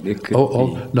around what it could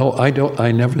be? No, I don't.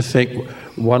 I never think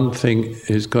one thing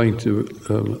is going to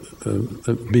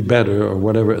be better or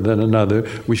whatever than another.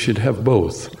 We should have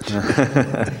both.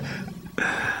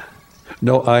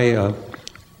 No,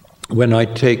 when I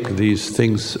take these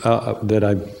things that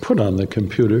I put on the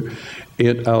computer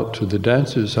out to the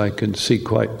dancers, I can see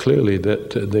quite clearly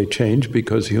that they change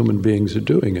because human beings are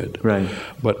doing it. Right.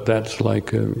 But that's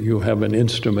like you have an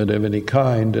instrument of any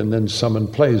kind, and then someone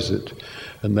plays it,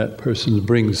 and that person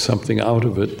brings something out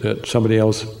of it that somebody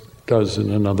else does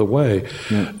in another way.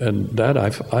 Yeah. And that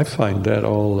I find that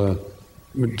all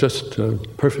just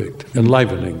perfect,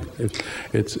 enlivening.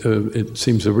 It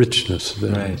seems a richness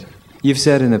there. Right. You've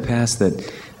said in the past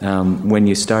that when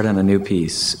you start on a new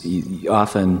piece,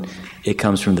 often it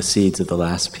comes from the seeds of the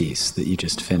last piece that you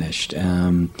just finished.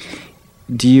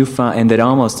 Do you find, and that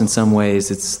almost in some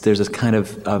ways there's a kind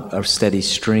of a steady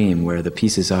stream where the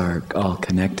pieces are all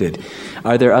connected.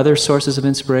 Are there other sources of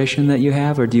inspiration that you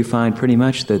have, or do you find pretty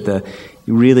much that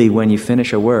really when you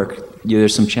finish a work,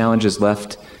 there's some challenges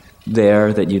left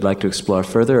there that you'd like to explore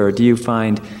further, or do you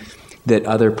find that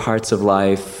other parts of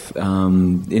life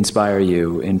inspire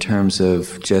you in terms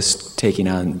of just taking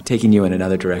you in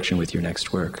another direction with your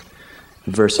next work?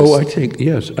 versus? Oh, I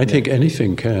think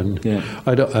anything can. Yeah.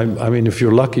 I mean, if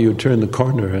you're lucky, you turn the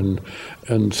corner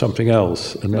and something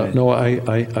else. And Right. no,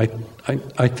 I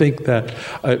think that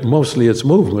mostly it's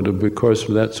movement, because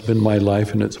that's been my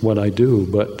life and it's what I do.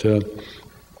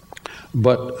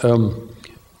 But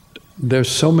there's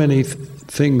so many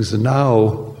things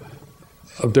now.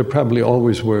 There probably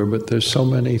always were, but there's so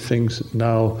many things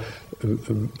now,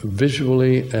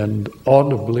 visually and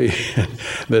audibly,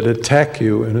 that attack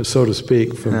you, and so to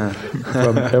speak,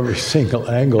 from every single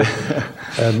angle,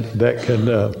 and that can.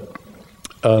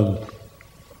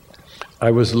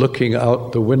 I was looking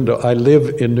out the window. I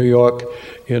live in New York.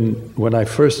 When I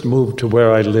first moved to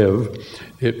where I live,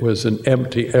 it was an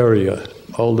empty area.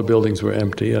 All the buildings were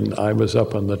empty, and I was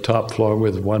up on the top floor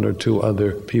with one or two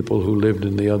other people who lived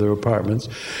in the other apartments,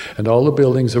 and all the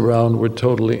buildings around were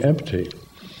totally empty.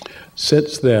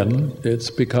 Since then, it's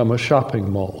become a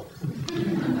shopping mall.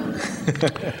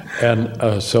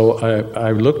 And so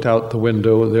I looked out the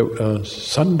window.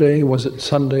 Sunday, was it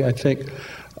Sunday, I think?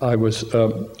 I was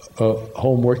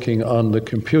home working on the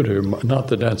computer, not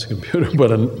the dance computer,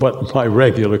 but my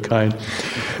regular kind.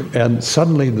 And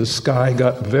suddenly the sky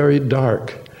got very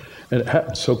dark. And it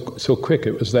happened so quick.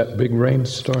 It was that big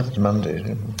rainstorm. It's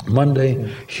Monday.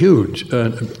 Monday, huge,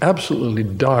 absolutely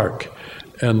dark.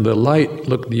 And the light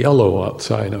looked yellow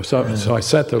outside. So I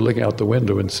sat there looking out the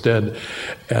window instead.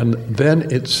 And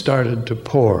then it started to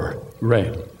pour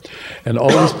rain. And all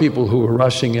these people who were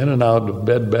rushing in and out of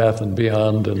Bed Bath and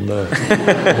Beyond and the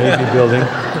Navy building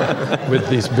with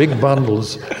these big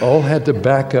bundles all had to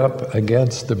back up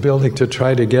against the building to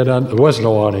try to get on. There was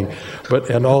no awning,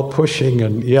 and all pushing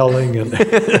and yelling and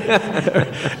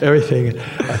everything.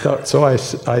 I thought, so I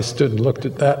stood and looked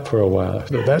at that for a while. I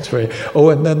thought, that's very. Oh,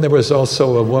 and then there was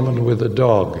also a woman with a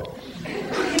dog,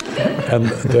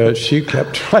 and she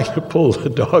kept trying to pull the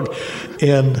dog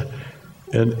in.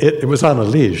 And it was on a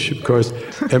leash, of course,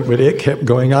 but it kept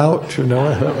going out, you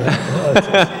know. It's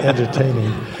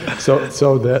entertaining.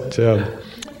 So that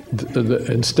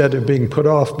instead of being put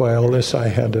off by all this, I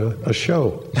had a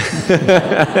show. Is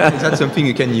that something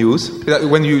you can use?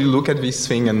 When you look at this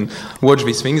thing and watch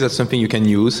these things, that's something you can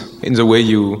use in the way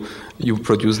you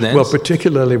produce dance? Well,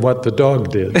 particularly what the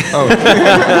dog did. Oh.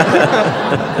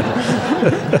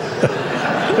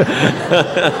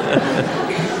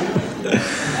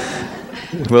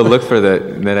 We'll look for the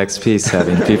next piece,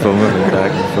 having people moving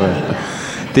back and forth.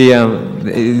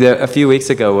 A few weeks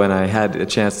ago, when I had a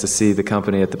chance to see the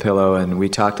company at the Pillow, and we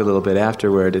talked a little bit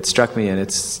afterward, it struck me, and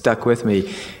it's stuck with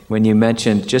me, when you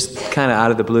mentioned, just kind of out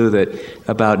of the blue, that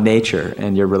about nature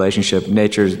and your relationship.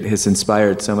 Nature has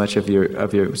inspired so much of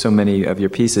so many of your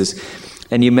pieces.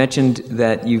 And you mentioned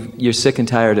that you're sick and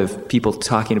tired of people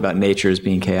talking about nature as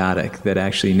being chaotic, that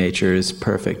actually nature is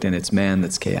perfect and it's man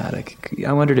that's chaotic.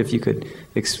 I wondered if you could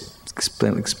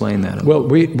explain that a little.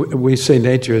 Well, we say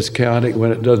nature is chaotic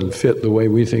when it doesn't fit the way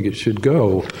we think it should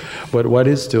go. But what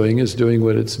it's doing is doing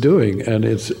what it's doing, and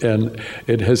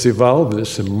it has evolved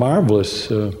this marvelous.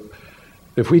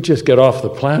 If we just get off the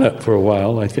planet for a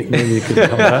while, I think maybe you could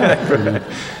come back.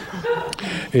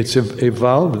 It's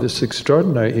evolved this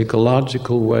extraordinary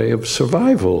ecological way of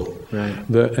survival. Right.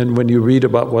 And when you read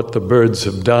about what the birds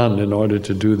have done in order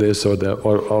to do this, or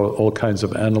all kinds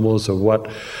of animals, or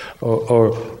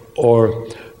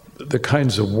the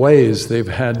kinds of ways they've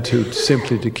had to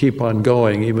simply to keep on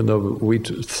going, even though we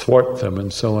thwart them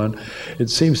and so on, it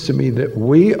seems to me that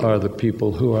we are the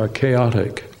people who are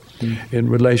chaotic in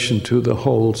relation to the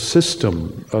whole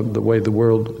system of the way the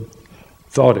world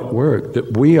thought it worked,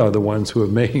 that we are the ones who are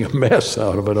making a mess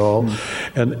out of it all.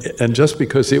 And just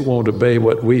because it won't obey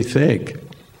what we think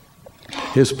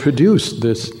has produced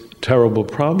this terrible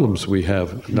problems we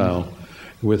have now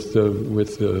with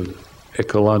the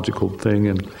ecological thing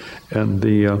and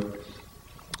the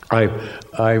I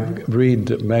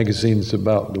read magazines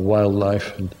about the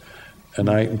wildlife and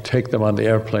I take them on the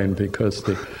airplane because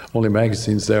the only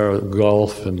magazines there are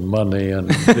golf and money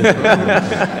and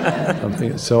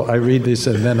something. So I read this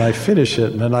and then I finish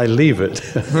it and then I leave it.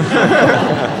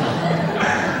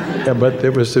 Yeah, but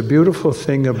there was a beautiful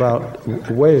thing about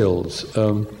whales,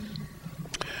 about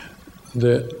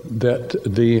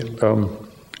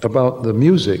the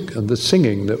music and the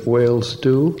singing that whales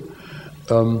do.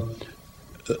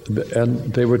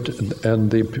 And the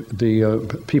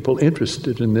people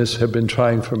interested in this have been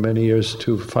trying for many years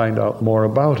to find out more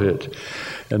about it.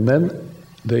 And then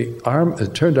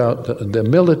it turned out that the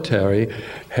military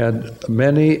had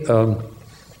many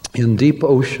in deep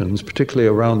oceans, particularly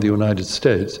around the United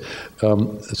States,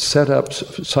 set up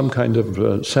some kind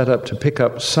of setup to pick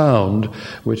up sound,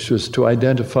 which was to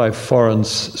identify foreign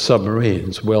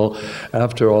submarines. Well,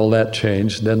 after all that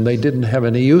changed, then they didn't have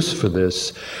any use for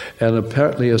this. And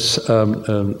apparently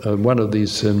one of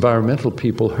these environmental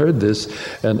people heard this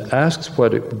and asked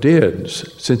what it did,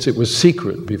 since it was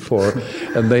secret before,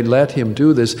 and they let him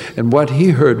do this. And what he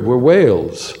heard were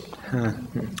whales.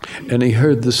 And he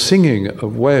heard the singing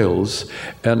of whales,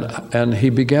 and he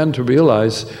began to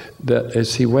realize that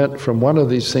as he went from one of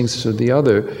these things to the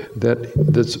other, that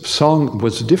the song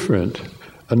was different,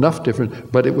 enough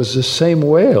different, but it was the same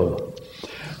whale.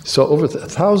 So over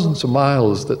thousands of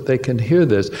miles that they can hear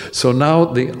this. So now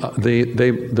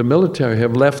the military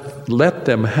have let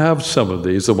them have some of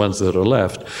these, the ones that are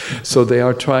left. So they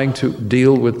are trying to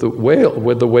deal with the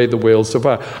way the whales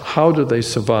survive. How do they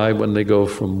survive when they go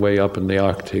from way up in the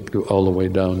Arctic all the way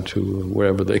down to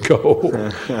wherever they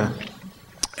go?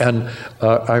 And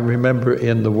I remember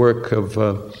in the work of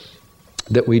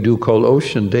that we do called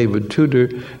Ocean, David Tudor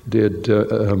did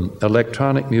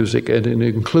electronic music, and it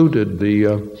included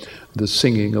the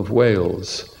singing of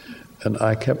whales. And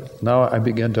now I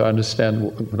began to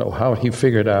understand how he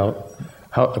figured out,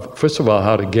 first of all,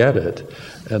 how to get it,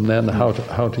 and then how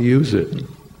to use it.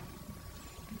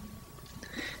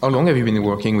 How long have you been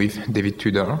working with David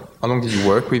Tudor? How long did you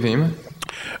work with him?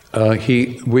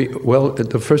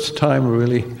 The first time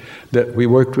really that we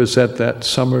worked was at that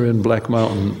summer in Black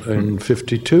Mountain in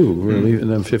 '52, really,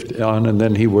 and then and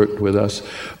then he worked with us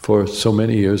for so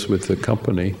many years with the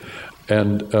company,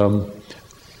 and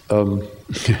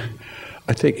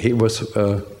I think he was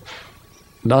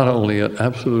not only an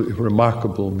absolutely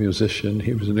remarkable musician,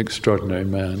 he was an extraordinary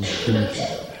man,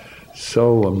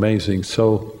 so amazing,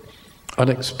 so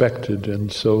unexpected, and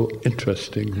so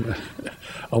interesting.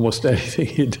 Almost anything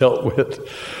he dealt with.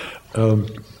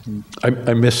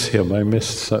 I miss him. I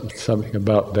miss something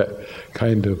about that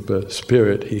kind of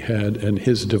spirit he had, and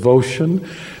his devotion,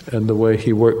 and the way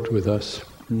he worked with us.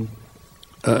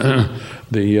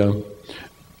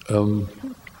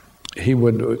 He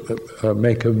would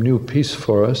make a new piece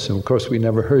for us, and of course we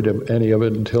never heard any of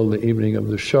it until the evening of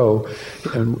the show,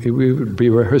 and we would be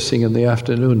rehearsing in the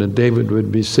afternoon, and David would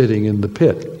be sitting in the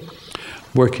pit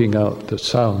working out the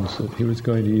sounds that he was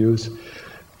going to use.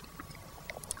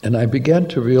 And I began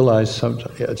to realize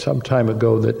some time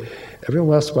ago that every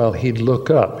once in a while he'd look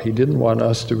up. He didn't want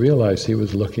us to realize he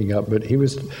was looking up, but he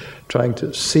was trying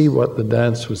to see what the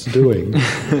dance was doing.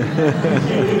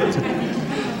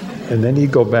 And then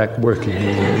he'd go back working.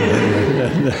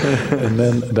 And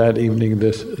then that evening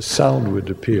this sound would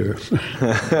appear.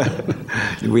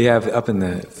 We have up in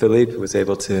the, Philippe was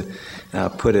able to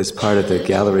put as part of the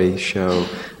gallery show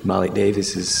Molly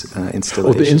Davis's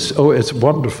installation. It's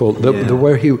wonderful.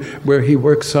 Where he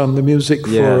works on the music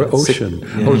for Ocean.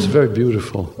 It's very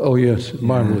beautiful. Oh yes,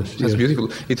 marvelous. That's beautiful.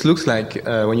 It looks like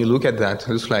when you look at that, it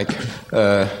looks like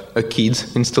a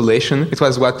kid's installation. It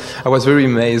was what I was very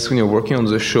amazed when you're working on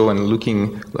the show and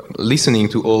listening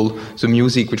to all the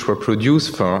music which were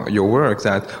produced for your work.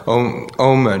 That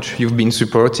how much you've been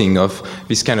supporting of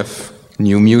this kind of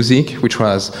new music, which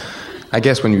was, I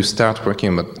guess, when you start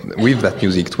working with that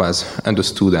music, it was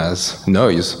understood as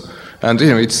noise. And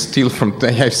it's still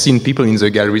I've seen people in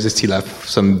the galleries, they still have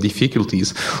some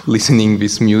difficulties listening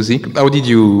this music. How did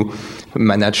you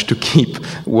manage to keep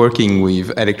working with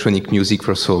electronic music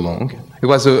for so long? It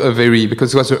was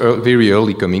because it was a very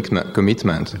early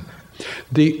commitment.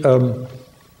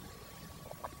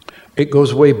 It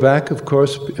goes way back, of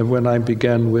course, when I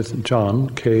began with John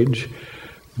Cage,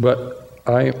 but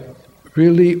I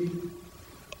really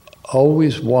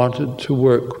always wanted to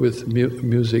work with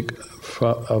music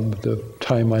of the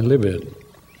time I live in,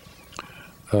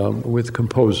 with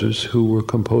composers who were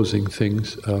composing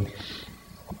things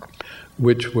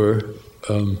which were,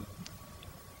 in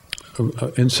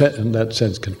that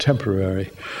sense,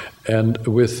 contemporary. And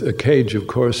with Cage, of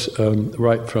course,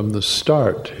 right from the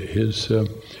start, his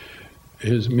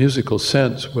musical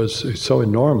sense was so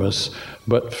enormous,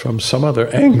 but from some other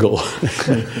angle,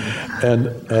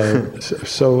 and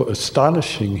so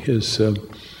astonishing.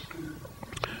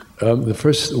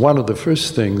 One of the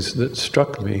first things that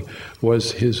struck me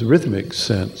was his rhythmic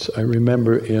sense. I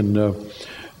remember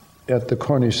at the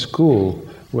Cornish School,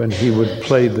 when he would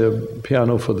play the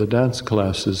piano for the dance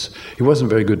classes. He wasn't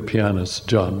a very good pianist,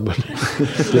 John, but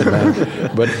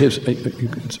you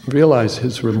realize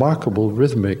his remarkable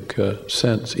rhythmic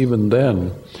sense even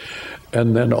then,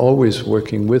 and then always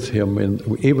working with him,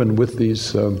 even with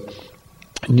these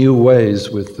new ways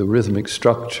with the rhythmic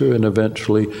structure, and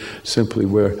eventually simply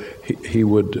where he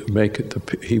would make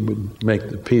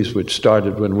the piece which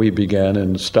started when we began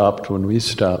and stopped when we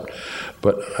stopped.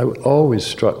 But I was always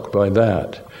struck by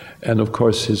that. And of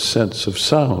course his sense of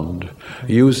sound,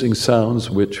 using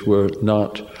sounds which were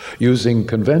not using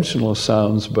conventional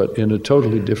sounds but in a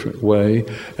totally different way,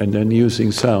 and then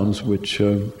using sounds which,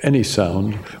 any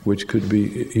sound which could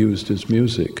be used as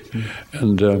music.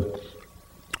 And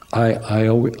I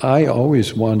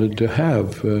always wanted to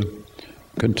have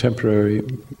contemporary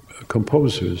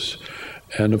composers.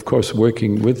 And of course,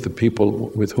 working with the people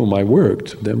with whom I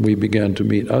worked, then we began to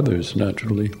meet others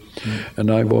naturally.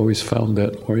 And I've always found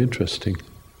that more interesting.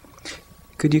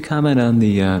 Could you comment on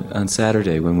the on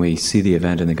Saturday when we see the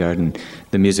event in the garden?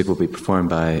 The music will be performed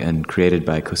by and created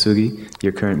by Kosugi,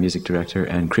 your current music director,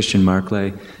 and Christian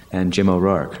Marclay and Jim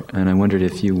O'Rourke. And I wondered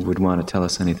if you would want to tell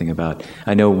us anything about.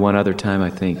 I know one other time, I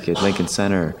think at Lincoln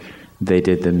Center, they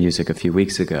did the music a few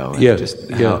weeks ago. Yes,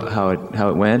 just how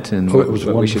it went and what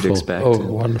we should expect. Oh,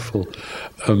 wonderful.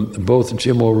 Both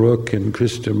Jim O'Rourke and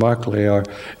Christian Marclay are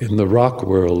in the rock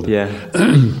world. Yeah.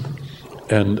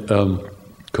 And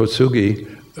Kosugi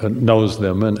knows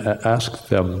them and asked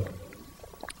them.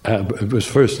 It was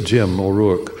first Jim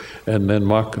O'Rourke, and then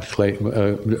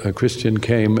Christian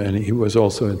came, and he was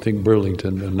also, I think,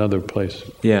 Burlington, another place.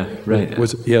 Yeah, right.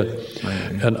 Right.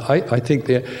 And I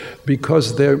think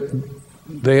because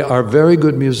they are very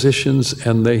good musicians,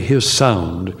 and they hear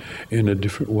sound in a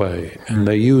different way, and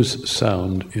they use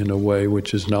sound in a way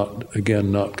which is not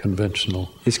conventional.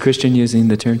 Is Christian using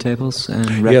the turntables and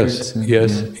records?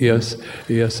 Yes.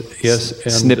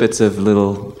 And snippets of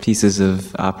little pieces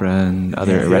of opera and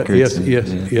other records. Yes.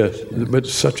 But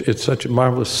it's such a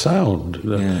marvelous sound.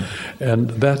 And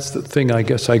that's the thing I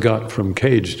guess I got from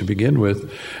Cage to begin with,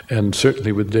 and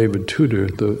certainly with David Tudor,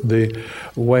 the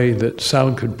way that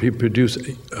sound could be produced.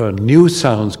 New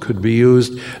sounds could be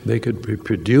used, they could be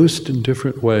produced in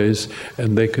different ways,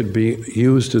 and they could be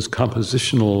used as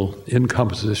compositional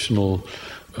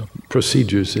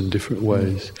procedures in different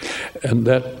ways. And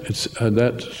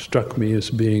that struck me as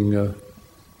being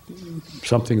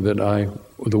something that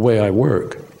the way I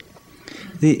work.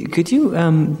 Could you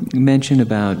mention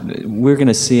about, we're going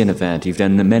to see an event, you've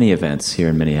done many events here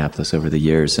in Minneapolis over the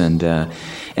years, and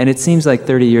it seems like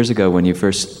 30 years ago when you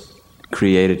first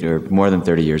created, or more than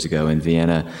 30 years ago in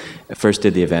Vienna, first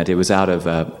did the event, it was out of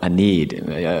a need.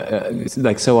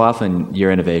 Like so often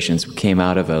your innovations came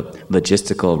out of a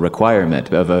logistical requirement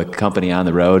of a company on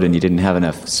the road, and you didn't have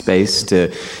enough space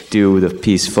to do the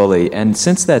piece fully. And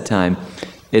since that time,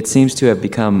 it seems to have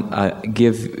become,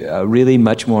 really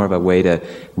much more of a way to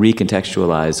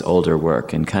recontextualize older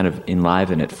work and kind of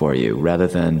enliven it for you, rather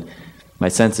than, my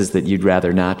sense is that you'd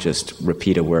rather not just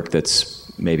repeat a work that's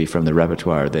maybe from the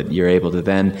repertoire, that you're able to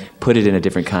then put it in a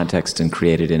different context and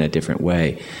create it in a different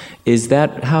way. Is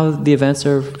that how the events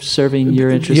are serving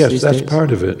your interests these days? Yes, that's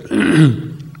part of it.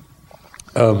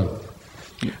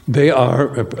 They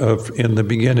are, in the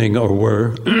beginning, or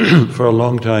were, for a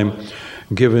long time,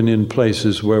 given in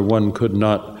places where one could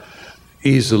not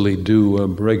easily do a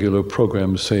regular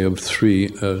program, say, of 3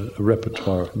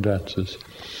 repertoire dances.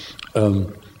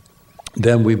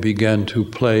 Then we began to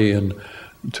play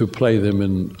them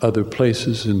in other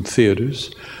places, in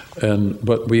theaters,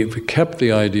 but we've kept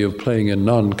the idea of playing in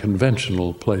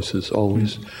non-conventional places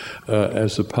always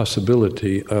as a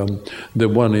possibility. The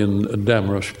one in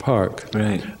Damrush Park,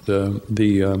 right?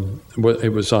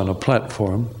 It was on a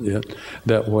platform,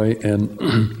 that way,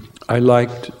 and I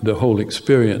liked the whole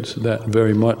experience that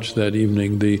very much that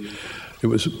evening. It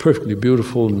was a perfectly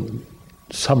beautiful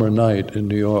summer night in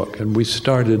New York, and we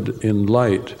started in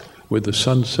light with the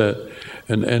sunset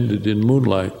and ended in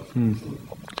moonlight.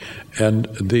 And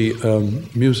the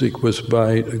music was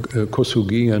by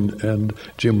Kosugi and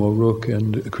Jim O'Rourke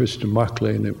and Christian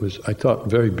Marclay, and it was, I thought,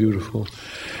 very beautiful.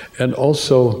 And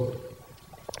also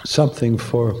something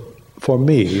for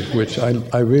me, which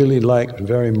I really liked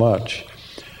very much.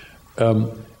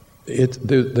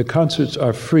 The concerts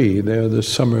are free. They're the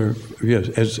summer,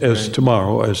 as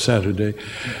tomorrow, as Saturday,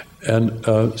 and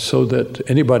so that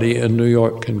anybody in New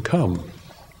York can come.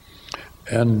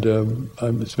 And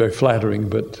it's very flattering,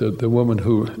 but the woman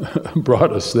who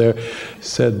brought us there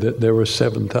said that there were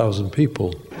 7,000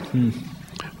 people.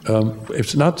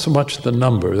 It's not so much the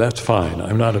number, that's fine,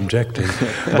 I'm not objecting,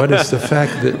 but it's the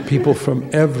fact that people from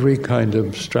every kind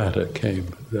of strata came.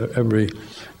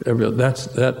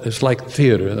 It's like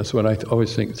theater. That's what I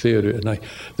always think, theater, and I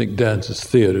think dance is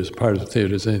theater, is part of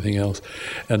theater as anything else.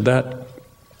 And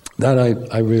That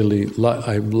I really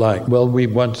like. Well, we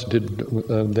once did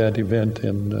that event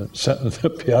in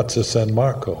Piazza San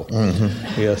Marco.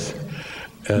 Mm-hmm. Yes,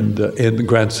 and in the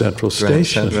Grand Central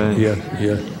Station. Right.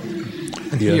 Yeah.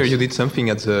 And here you did something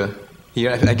at the.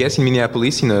 Here, I guess in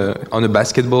Minneapolis, on a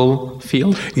basketball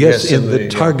field. Yes, in the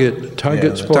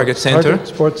Target Center.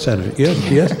 Sports Center. Yes.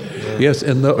 Yes,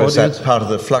 and the was audience. that part of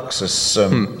the Fluxus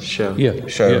show?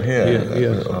 Show here.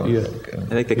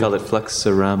 I think they called it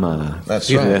Fluxorama. That's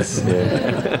right. Yes.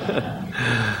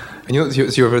 And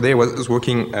the other day I was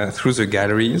working through the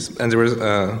galleries, and there was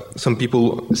some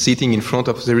people sitting in front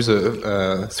of. There is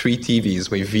 3 TVs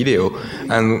with video,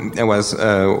 and I was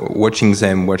watching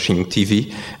them watching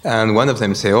TV, and one of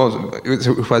them said, "Oh,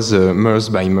 it was Merce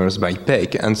by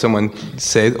Peck," and someone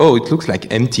said, "Oh, it looks like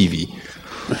MTV."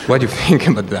 What do you think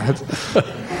about that?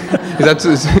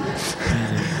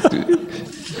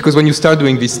 Because when you start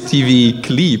doing this TV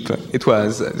clip,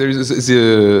 was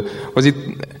it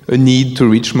a need to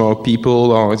reach more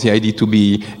people, or the idea to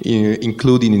be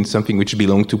included in something which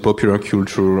belonged to popular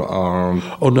culture? Or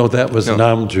Oh no, that was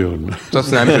Namjoon. That's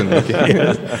Namjoon. Okay.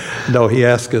 Yes. No, he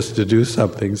asked us to do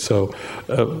something, so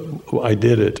I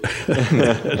did it.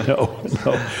 No,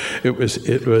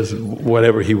 it was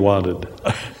whatever he wanted.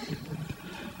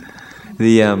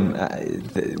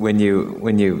 When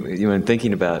you're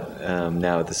thinking about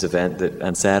now at this event that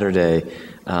on Saturday,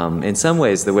 in some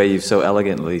ways the way you've so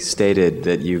elegantly stated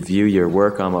that you view your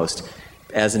work almost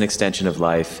as an extension of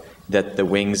life, that the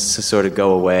wings sort of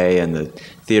go away and the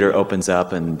theater opens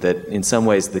up, and that in some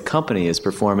ways the company is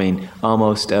performing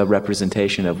almost a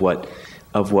representation of what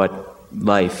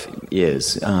life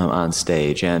is on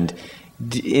stage. And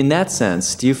in that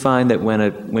sense, do you find that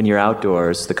when you're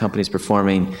outdoors, the company's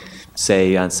performing,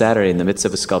 say on Saturday in the midst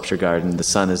of a sculpture garden, the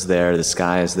sun is there, the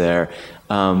sky is there,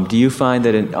 do you find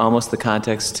that in almost the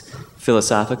context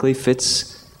philosophically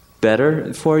fits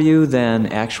better for you than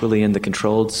actually in the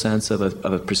controlled sense of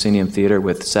a proscenium theater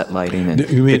with set lighting and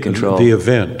you mean the control? The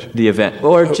event,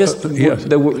 or just yes.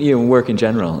 work in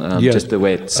general, Yes. just the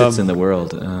way it sits in the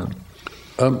world.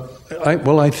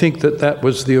 I think that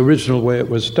was the original way it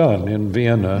was done in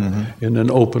Vienna, in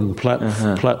an open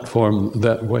platform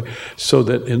that way, so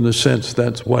that in the sense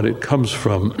that's what it comes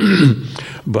from.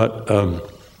 But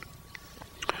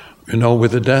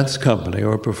with a dance company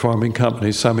or a performing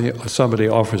company, somebody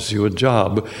offers you a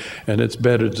job, and it's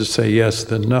better to say yes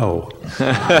than no.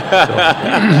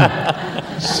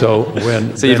 So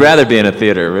you'd rather be in a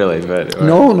theater, really, but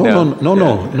No.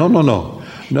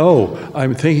 No,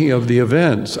 I'm thinking of the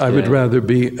events. I would rather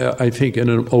be, I think, in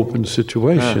an open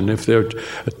situation if there's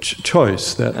a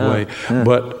choice that way.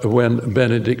 But when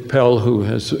Benedict Pell, who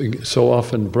has so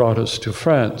often brought us to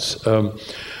France,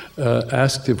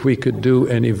 asked if we could do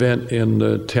an event in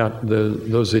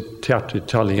those Théâtres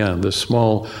Italiens, the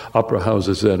small opera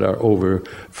houses that are over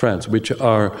France, which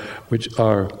are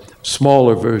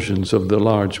smaller versions of the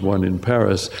large one in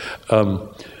Paris.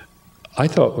 I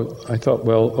thought,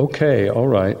 well, okay, all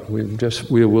right.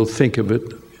 We will think of it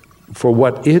for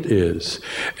what it is,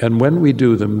 and when we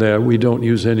do them there, we don't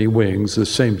use any wings. The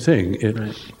same thing.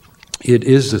 It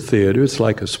is a theater. It's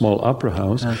like a small opera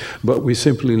house, but we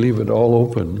simply leave it all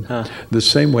open, the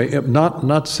same way.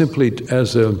 Not simply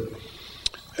as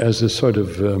a sort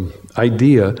of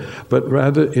idea, but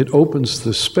rather it opens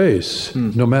the space.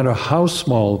 No matter how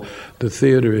small the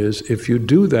theater is, if you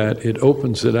do that, it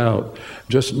opens it out,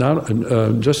 just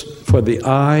for the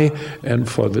eye and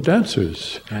for the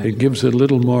dancers. Right. It gives a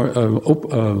little more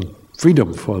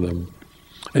freedom for them.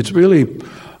 It's really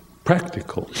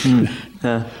practical.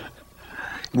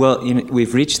 Well,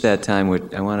 we've reached that time where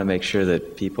I want to make sure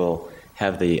that people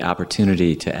have the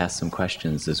opportunity to ask some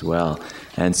questions as well.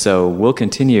 And so we'll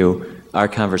continue our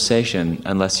conversation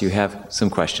unless you have some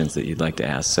questions that you'd like to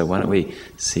ask. So why don't we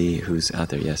see who's out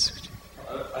there? Yes?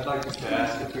 I'd like to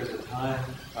ask if there's a time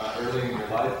early in your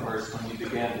life, Merce, when you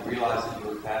began to realize that you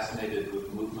were fascinated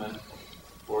with movement,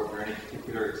 or if there are any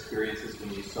particular experiences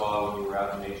when you saw when you were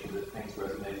out in nature that things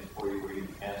resonated for you where you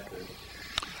began to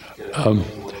get a feeling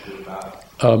of what you're about.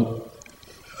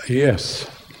 Yes.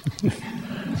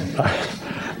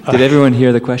 Did everyone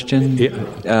hear the question?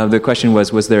 Yeah. The question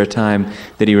was there a time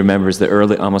that he remembers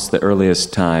almost the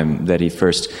earliest time that he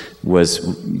first was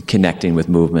connecting with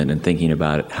movement and thinking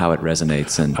about it, how it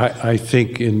resonates? And I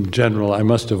think in general, I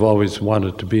must have always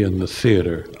wanted to be in the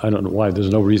theater. I don't know why. There's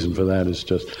no reason for that. It's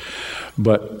just,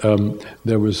 but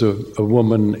there was a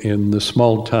woman in the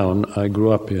small town I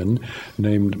grew up in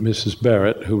named Mrs.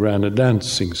 Barrett who ran a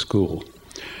dancing school.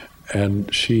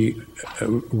 And she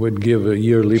would give a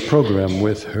yearly program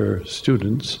with her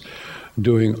students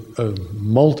doing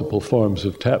multiple forms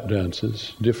of tap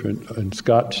dances, different, and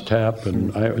Scotch tap,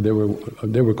 and they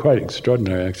were quite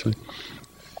extraordinary, actually.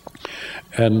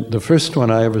 And the first one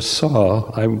I ever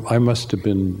saw, I must have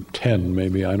been 10,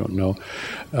 maybe, I don't know.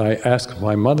 I asked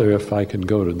my mother if I could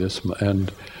go to this,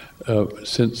 and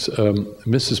since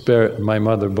Mrs. Barrett and my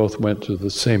mother both went to the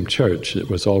same church, it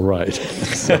was all right.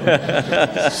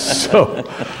 So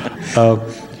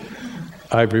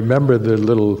I remember the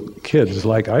little kids,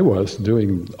 like I was,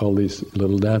 doing all these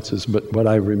little dances, but what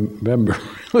I remember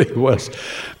really was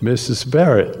Mrs.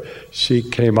 Barrett. She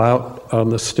came out on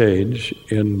the stage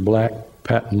in black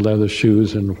patent leather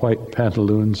shoes and white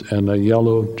pantaloons and a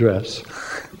yellow dress,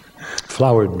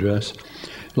 flowered dress,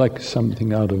 like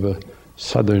something out of a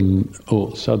southern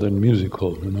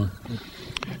musical, you know.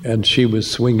 And she was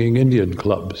swinging Indian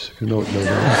clubs, you know what those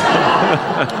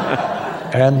are.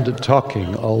 And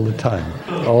talking all the time.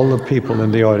 All the people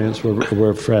in the audience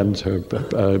were friends, her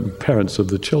parents of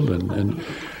the children, and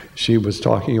she was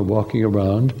talking and walking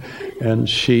around, and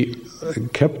she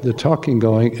kept the talking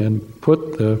going and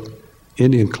put the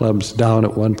Indian clubs down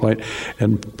at one point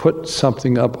and put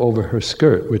something up over her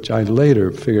skirt, which I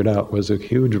later figured out was a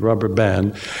huge rubber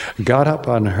band, got up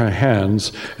on her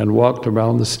hands and walked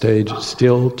around the stage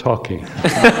still talking.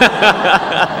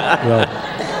 Well,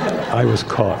 I was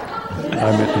caught.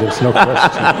 I mean, there's no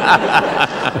question.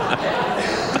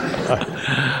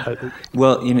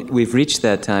 Well, you know, we've reached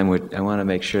that time where I want to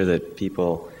make sure that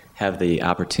people have the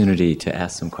opportunity to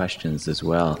ask some questions as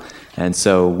well. And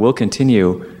so we'll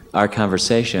continue our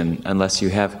conversation unless you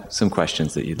have some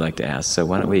questions that you'd like to ask. So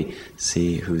why don't we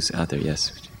see who's out there?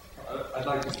 Yes? I'd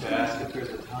like to ask if there's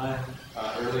a time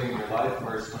early in your life,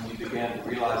 Merce, when you began to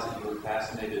realize that you were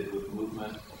fascinated with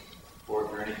movement, or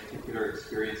if there are any particular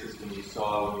experiences when you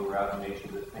saw when you were out in nature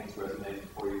that things resonated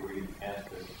for you where you began to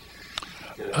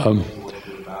get a feeling for what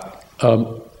you were about?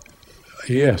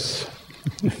 Yes.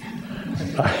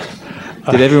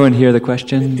 Did everyone hear the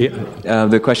question? Yeah.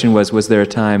 The question was there a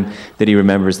time that he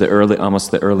remembers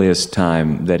almost the earliest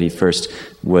time that he first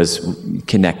was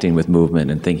connecting with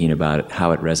movement and thinking about it,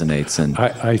 how it resonates? And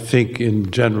I think in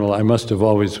general, I must have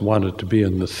always wanted to be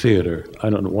in the theater. I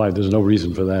don't know why, there's no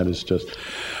reason for that, it's just...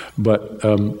 But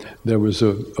there was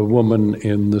a woman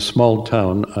in the small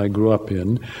town I grew up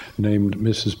in named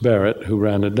Mrs. Barrett who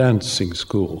ran a dancing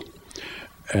school.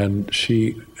 And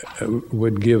she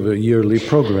would give a yearly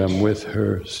program with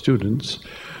her students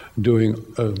doing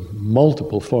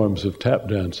multiple forms of tap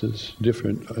dances,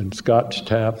 different, and Scotch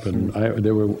tap, and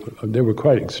they were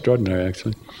quite extraordinary,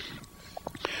 actually.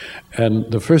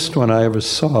 And the first one I ever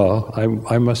saw,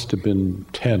 I must have been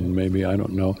 10, maybe, I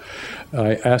don't know.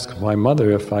 I asked my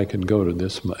mother if I could go to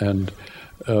this, and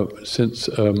since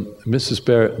Mrs.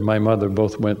 Barrett and my mother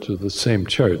both went to the same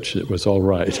church, it was all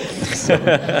right.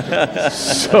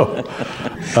 So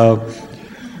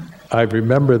I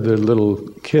remember the little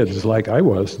kids, like I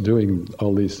was, doing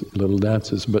all these little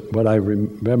dances, but what I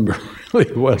remember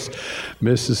really was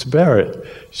Mrs. Barrett.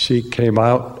 She came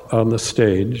out on the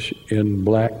stage in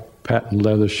black patent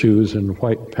leather shoes and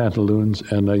white pantaloons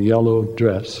and a yellow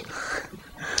dress,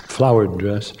 flowered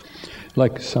dress,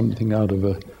 like something out of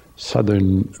a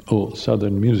southern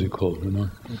musical, you know.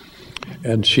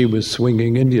 And she was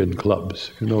swinging Indian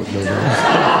clubs, you know what those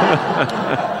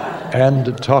are.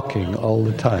 And talking all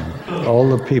the time. All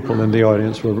the people in the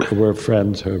audience were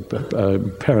friends, her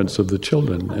parents of the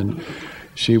children, and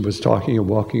she was talking and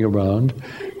walking around,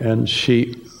 and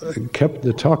she kept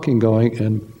the talking going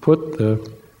and put the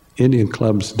Indian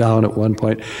clubs down at one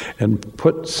point and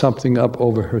put something up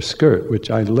over her skirt, which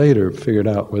I later figured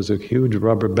out was a huge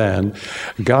rubber band,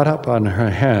 got up on her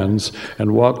hands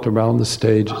and walked around the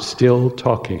stage still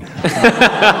talking.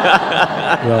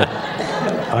 Well,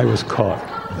 I was caught.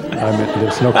 I mean,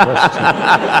 there's no question.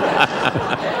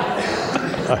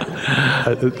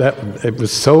 It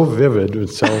was so vivid and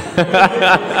so...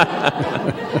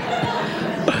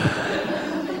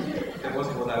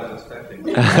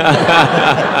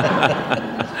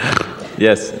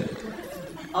 Yes.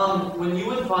 When you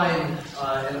would find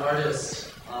an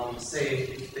artist, say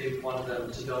if they wanted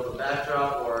them to build a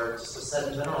backdrop or just a set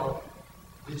in general,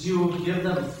 did you give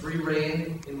them free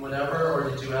rein in whatever, or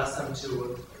did you ask them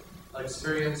to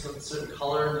experience with a certain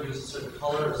color and use a certain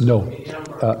color or certain medium?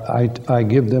 I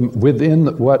give them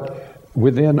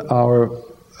within our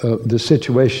the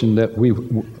situation that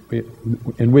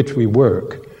in which we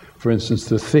work. For instance,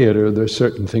 the theater, there are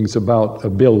certain things about a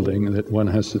building that one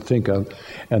has to think of,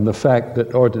 and the fact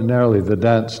that ordinarily the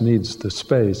dance needs the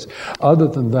space. Other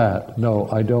than that, no,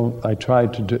 I don't. I try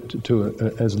to do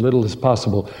as little as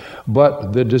possible.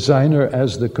 But the designer,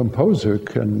 as the composer,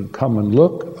 can come and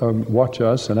look, watch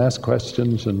us, and ask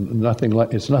questions, and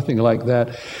it's nothing like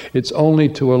that. It's only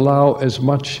to allow as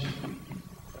much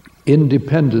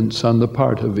independence on the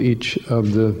part of each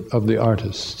of the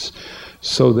artists,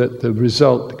 so that the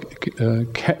result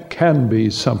can be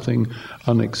something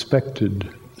unexpected,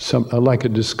 like a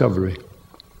discovery.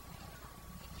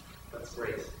 That's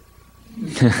great.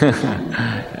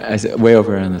 Way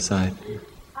over on the side.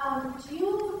 Do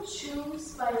you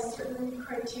choose by a certain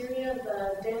criteria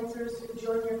the dancers who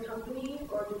join your company,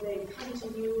 or do they come to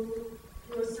you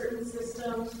through a certain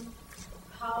system?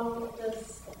 How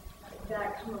does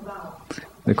that come about?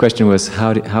 The question was,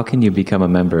 how can you become a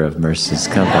member of Merce's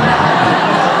company?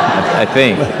 I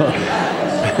think.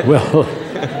 Well,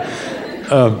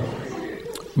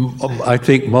 I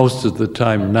think most of the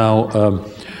time now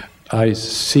I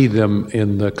see them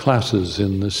in the classes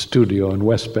in the studio in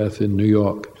Westbeth in New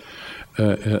York,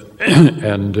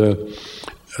 and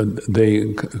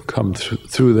they come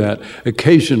through that.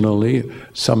 Occasionally,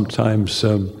 sometimes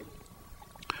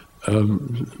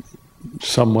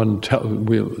someone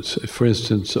for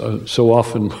instance, so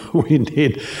often we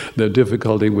need the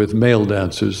difficulty with male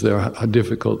dancers. They're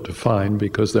difficult to find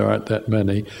because there aren't that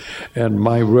many, and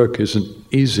my work isn't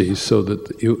easy, so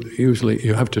that usually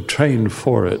you have to train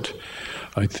for it.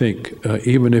 I think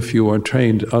even if you are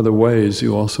trained other ways,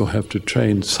 you also have to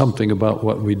train something about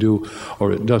what we do,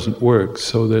 or it doesn't work.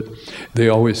 So that they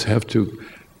always have to.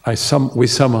 We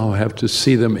somehow have to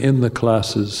see them in the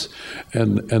classes,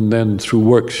 and then through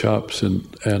workshops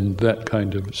and that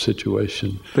kind of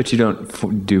situation. But you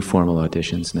don't do formal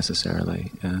auditions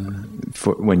necessarily.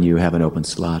 When you have an open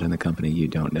slot in the company, you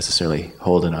don't necessarily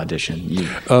hold an audition.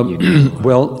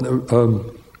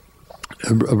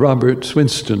 Robert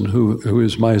Swinston, who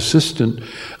is my assistant,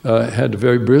 had a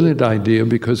very brilliant idea,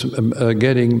 because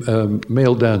getting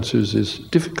male dancers is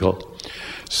difficult.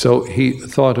 So he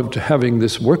thought of having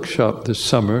this workshop this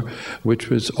summer, which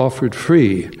was offered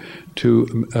free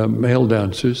to male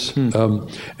dancers,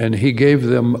 and he gave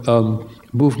them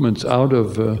movements out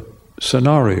of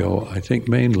scenario, I think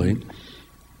mainly.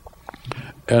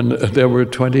 And there were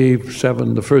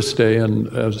 27 the first day and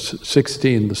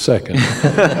 16 the second.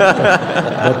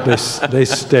 But they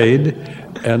stayed,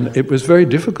 and it was very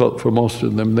difficult for most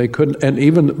of them. They couldn't, and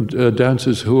even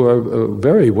dancers who are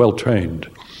very well trained.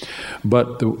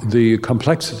 But the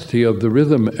complexity of the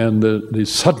rhythm and the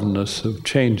suddenness of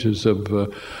changes of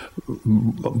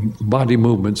body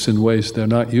movements in ways they're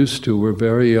not used to were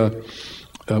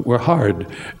were hard.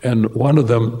 And one of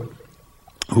them,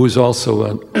 who is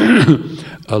also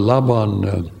a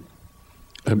Laban,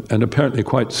 and apparently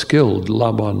quite skilled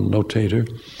Laban notator,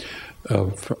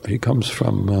 he comes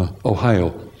from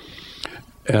Ohio,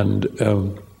 and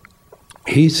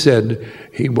he said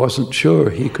he wasn't sure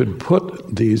he could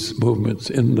put these movements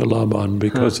in the Laban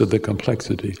because of the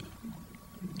complexity.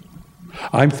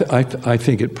 I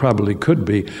think it probably could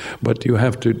be, but you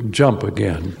have to jump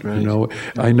again. Right. You know,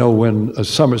 I know when a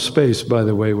Summer Space, by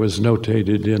the way, was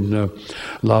notated in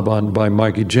Laban by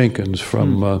Margie Jenkins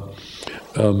from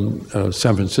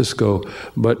San Francisco,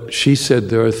 but she said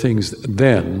there are things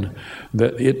then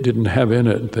that it didn't have in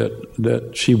it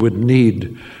that she would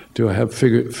need to have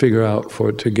figure out for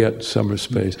it to get Summer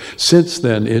Space. Since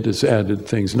then, it has added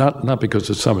things, not because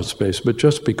of Summer Space, but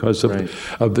just because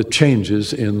of the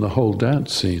changes in the whole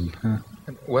dance scene.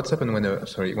 What's happened when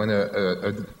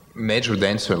a major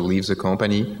dancer leaves a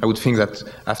company? I would think that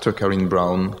after Karen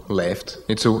Brown left,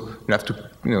 you have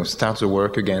to start the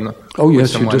work again. Oh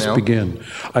yes, you just else. Begin.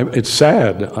 It's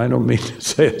sad. I don't mean to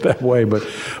say it that way, but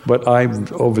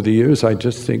over the years I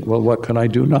just think, well, what can I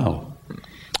do now?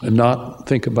 And not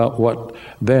think about what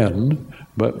then,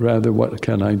 but rather what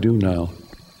can I do now?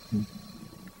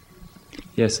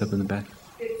 Yes, up in the back.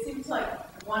 It seems like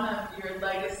one of your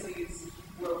legacies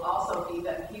will also be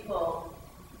that people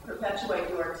perpetuate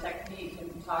your technique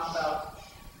and talk about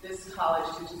this college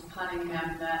teaches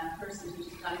Cunningham, that person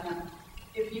teaches Cunningham.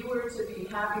 If you were to be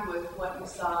happy with what you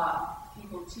saw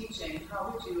people teaching,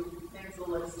 how would you, maybe it's a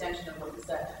little extension of what you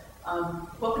said,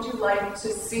 what would you like to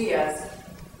see as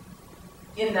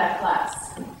in that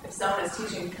class? If someone is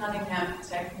teaching Cunningham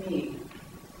technique,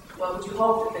 what would you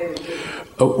hope that they would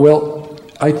do? Well,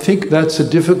 I think that's a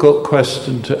difficult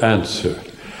question to answer,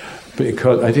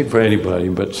 because I think for anybody,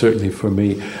 but certainly for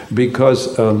me,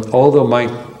 because although my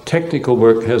technical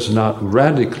work has not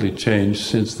radically changed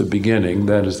since the beginning,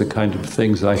 that is the kind of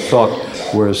things I thought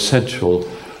were essential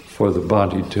for the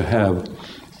body to have.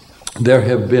 There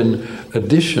have been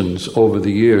additions over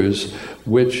the years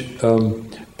which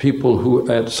people who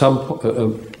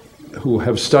who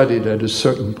have studied at a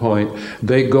certain point,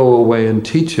 they go away and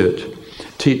teach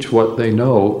what they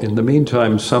know. In the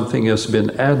meantime, something has been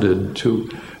added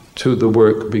to the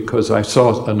work because I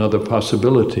saw another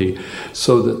possibility,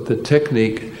 so that the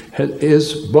technique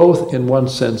is both in one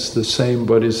sense the same,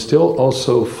 but is still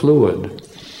also fluid.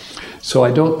 So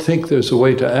I don't think there's a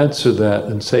way to answer that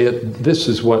and say this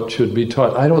is what should be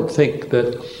taught. I don't think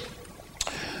that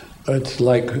it's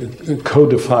like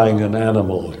codifying an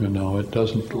animal, it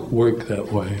doesn't work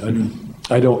that way.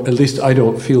 I don't, at least I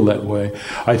don't feel that way.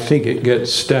 I think it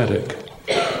gets static.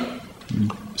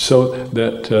 So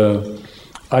that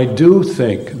I do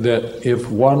think that if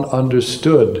one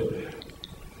understood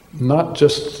not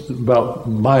just about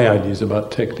my ideas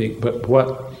about technique, but what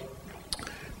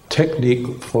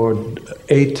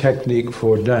a technique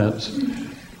for dance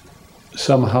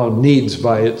somehow needs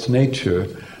by its nature,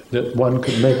 that one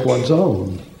could make one's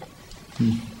own.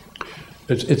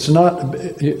 It's not.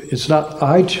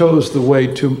 I chose the way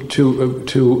to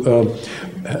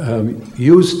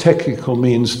use technical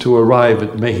means to arrive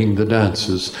at making the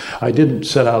dances. I didn't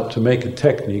set out to make a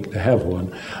technique to have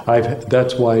one.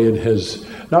 That's why it has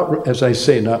not, as I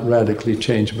say, not radically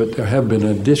changed, but there have been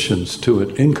additions to it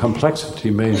in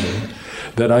complexity mainly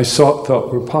that I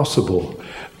thought were possible.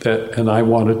 And I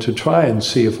wanted to try and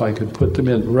see if I could put them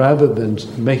in, rather than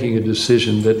making a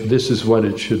decision that this is what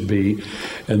it should be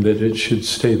and that it should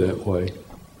stay that way.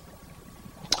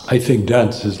 I think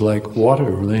dance is like water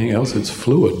or anything else, it's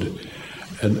fluid.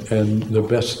 And the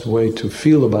best way to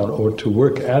feel about it or to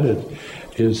work at it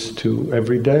is to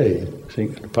every day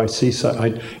think. If I see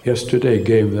I yesterday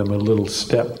gave them a little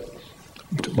step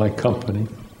to my company,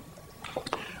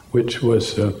 which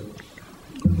was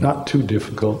not too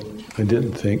difficult, I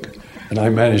didn't think, and I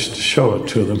managed to show it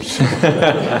to them.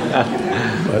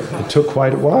 But it took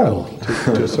quite a while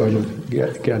to sort of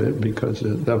get it, because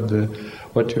of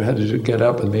what you had to do, get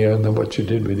up in the air, and then what you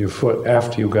did with your foot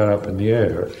after you got up in the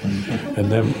air,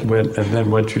 and then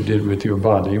what you did with your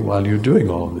body while you're doing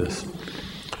all this.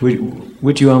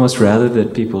 Would you almost rather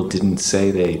that people didn't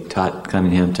say they taught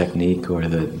Cunningham technique, or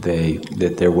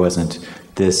that there wasn't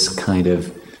this kind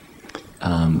of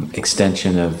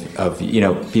extension of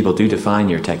people do define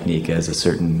your technique as a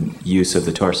certain use of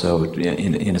the torso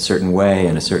in a certain way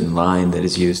and a certain line that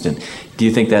is used, and do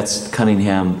you think that's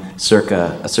Cunningham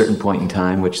circa a certain point in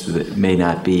time, which may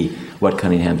not be what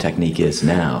Cunningham technique is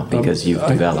now, because you've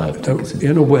developed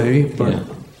in a way, but yeah.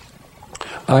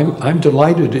 I'm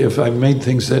delighted if I made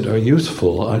things that are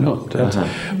useful. I don't,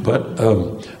 but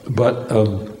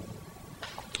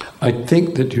I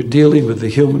think that you're dealing with the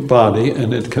human body,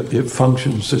 and it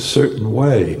functions a certain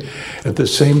way. At the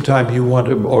same time, you want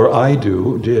to, or I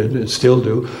did, and still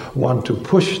do, want to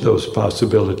push those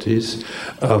possibilities.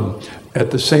 At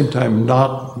the same time,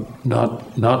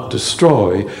 not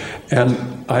destroy. And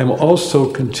I'm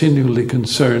also continually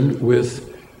concerned with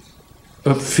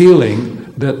a feeling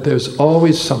that there's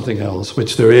always something else,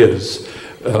 which there is.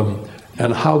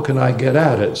 And how can I get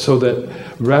at it? So that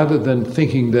rather than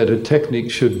thinking that a technique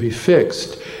should be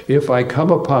fixed, if I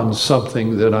come upon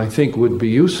something that I think would be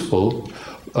useful,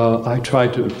 I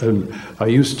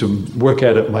used to work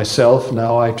at it myself,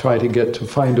 now I try to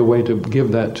find a way to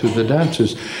give that to the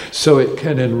dancers, so it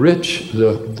can enrich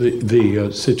the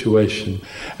situation.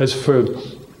 As for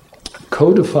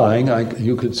codifying,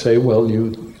 you could say, well,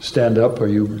 you stand up, or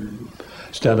you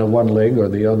stand on one leg or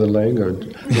the other leg, or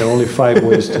there are only 5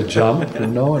 ways to jump,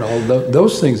 and all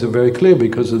those things are very clear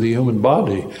because of the human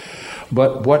body.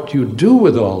 But what you do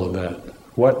with all of that,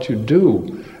 what you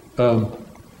do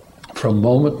from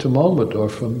moment to moment or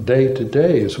from day to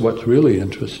day, is what's really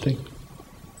interesting.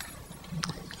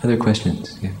 Other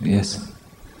questions? Yes?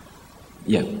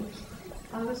 Yeah.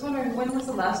 I was wondering, when was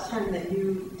the last time that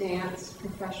you danced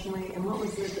professionally, and what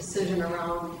was the decision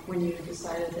around when you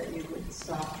decided that you would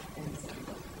stop dancing?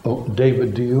 Oh,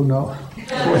 David, do you know?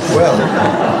 Well,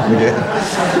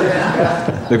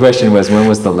 yeah. The question was, when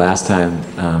was the last time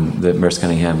that Merce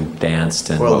Cunningham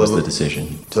danced, and what was the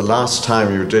decision? The last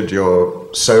time you did your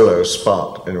solo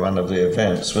spot in one of the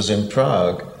events was in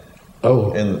Prague.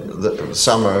 Oh. In the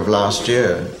summer of last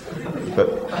year.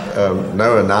 But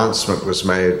no announcement was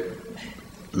made,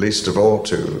 least of all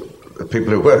to the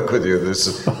people who work with you. This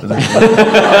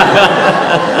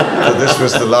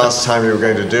was the last time you were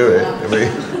going to do it.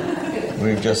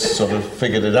 We just sort of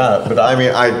figured it out. But I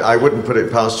mean, I wouldn't put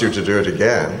it past you to do it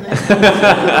again.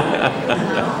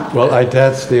 Well, I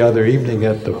danced the other evening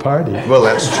at the party. Well,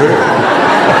 that's true.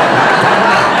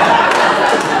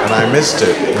 And I missed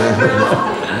it.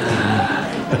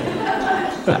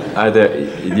 Are there?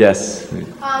 Yes.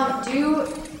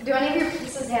 Do any of your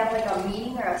pieces have like a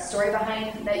meaning or a story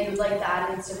behind that you'd like the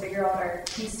audience to figure out or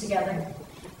piece together?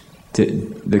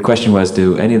 The question was,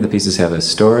 do any of the pieces have a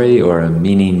story or a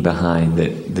meaning behind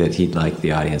that he'd like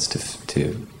the audience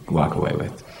to walk away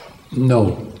with?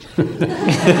 No.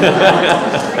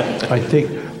 I think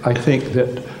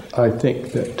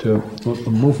that a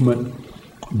movement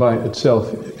by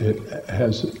itself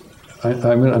has. I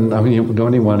don't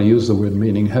even want to use the word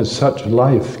meaning. Has such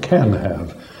life, can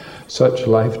have such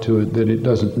life to it that it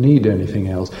doesn't need anything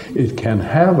else. It can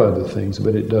have other things,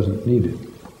 but it doesn't need it.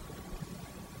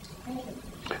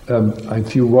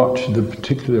 If you watch the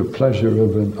particular pleasure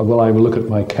of I will look at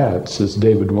my cats, as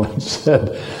David once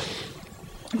said.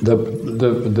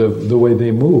 The way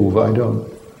they move, I don't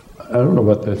know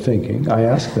what they're thinking. I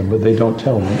ask them, but they don't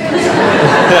tell me.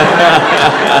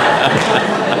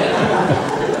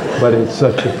 But it's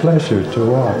such a pleasure to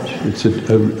watch. It's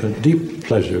a deep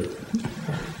pleasure.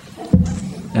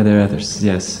 Are there others?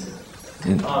 Yes.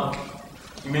 You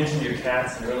mentioned your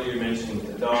cats, and earlier you mentioned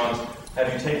the dogs.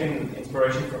 Have you taken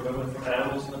inspiration from movement from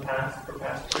animals in the past?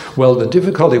 Well, the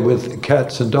difficulty with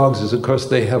cats and dogs is, of course,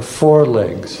 they have 4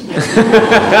 legs. We only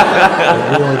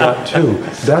got 2.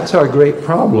 That's our great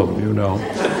problem, you know.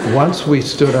 Once we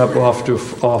stood up off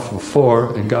of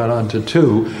 4 and got onto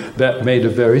 2, that made a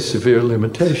very severe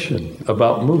limitation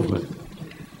about movement.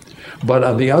 But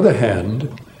on the other hand,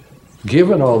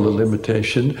 given all the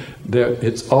limitation,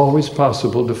 it's always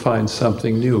possible to find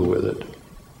something new with it.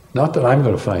 Not that I'm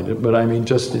going to find it, but I mean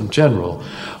just in general.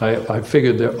 I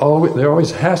figured there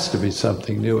always has to be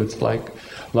something new. It's like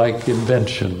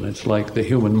invention. It's like the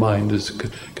human mind is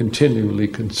continually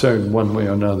concerned one way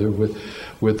or another with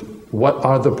what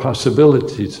are the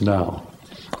possibilities now.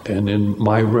 And in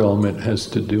my realm, it has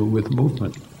to do with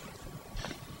movement.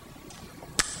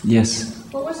 Yes.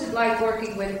 What was it like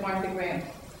working with Martha Graham?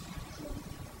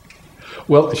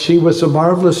 Well, she was a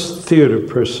marvelous theater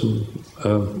person,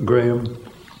 Graham.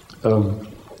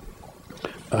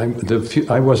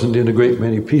 I wasn't in a great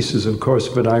many pieces, of course,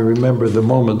 but I remember the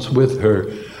moments with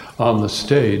her on the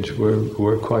stage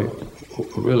were quite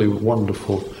really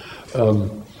wonderful.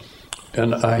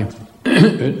 And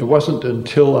it wasn't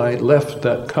until I left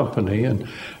that company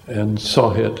and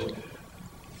saw it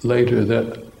later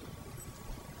that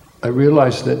I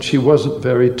realized that she wasn't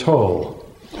very tall.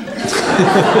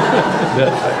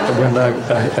 That when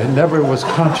I never was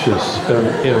conscious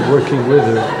working with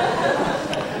her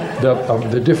of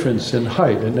the difference in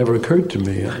height. It never occurred to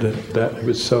me that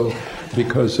was so,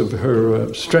 because of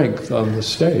her strength on the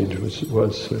stage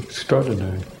was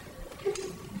extraordinary.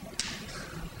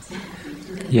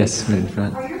 Yes, right in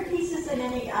front. Are your pieces in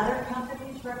any other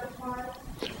company's repertoire?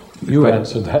 You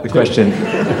answered that. The question,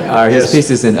 are his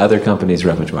pieces in other companies'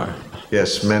 repertoire?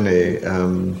 Yes, many.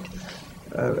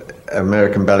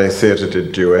 American Ballet Theatre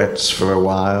did duets for a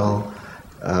while.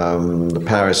 The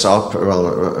Paris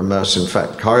Opera, Merce in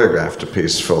fact choreographed a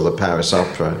piece for the Paris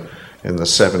Opera in the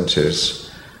 70s,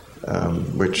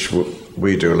 which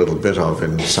we do a little bit of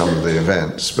in some of the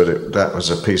events, but that was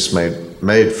a piece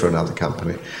made for another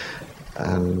company.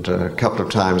 And a couple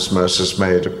of times Merce has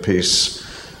made a piece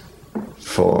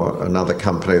for another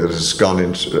company that has gone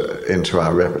into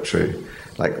our repertory,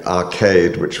 like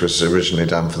Arcade, which was originally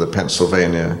done for the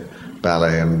Pennsylvania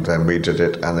Ballet, and then we did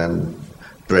it, and then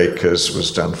Breakers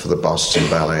was done for the Boston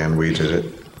Ballet, and we did it.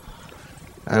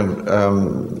 And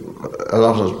a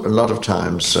lot of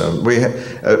times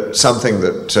something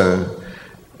that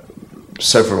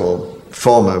several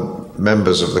former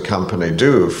members of the company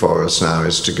do for us now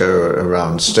is to go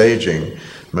around staging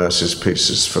Merce's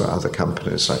pieces for other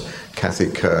companies, like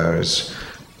Kathy Kerr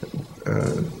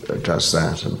does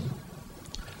that, and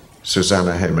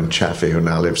Susanna Heyman Chaffee, who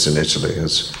now lives in Italy,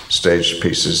 has staged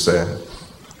pieces there.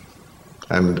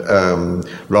 And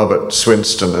Robert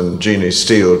Swinston and Jeannie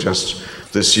Steele just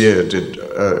this year did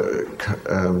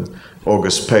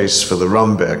August Pace for the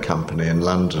Rambert Company in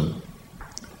London.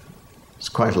 It's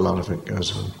quite a lot of it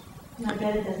goes on. And I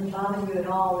bet it doesn't bother you at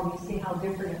all when you see how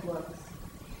different it looks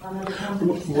on other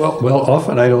companies. Well,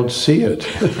 often I don't see it,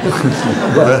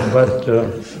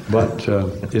 but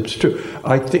it's true.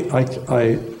 I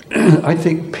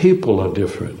think people are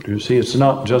different. You see, it's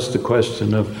not just a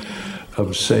question of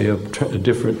say, a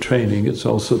different training. It's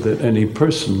also that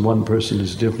one person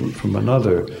is different from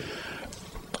another.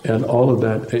 And all of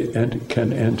that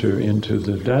can enter into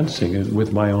the dancing. And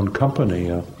with my own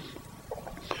company,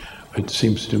 it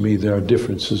seems to me there are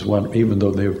differences. Even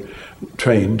though they've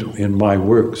trained in my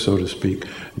work, so to speak,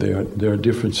 there are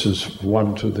differences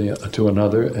one to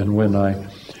another. And when I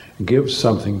give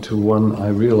something to one, I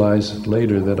realized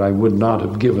later that I would not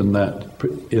have given that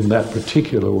in that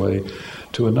particular way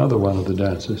to another one of the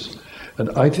dances. And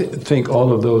I think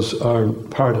all of those are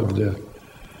part of the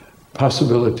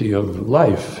possibility of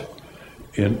life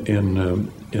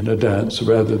in a dance,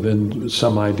 rather than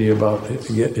some idea about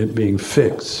it being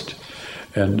fixed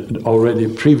and already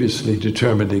previously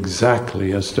determined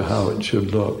exactly as to how it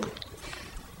should look.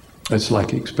 It's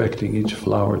like expecting each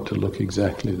flower to look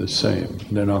exactly the same.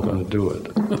 They're not going to do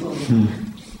it.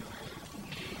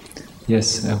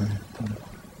 Yes.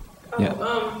 Yeah.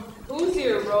 Who's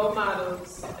your role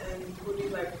models, and who do you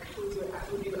like? Who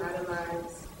do you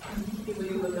idolize? People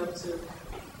you look up to in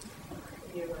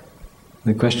your life?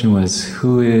 The question was,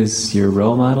 who is your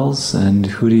role models, and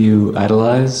who do you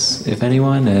idolize, if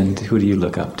anyone, and who do you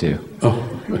look up to? Oh,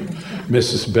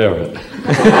 Mrs. Barrett.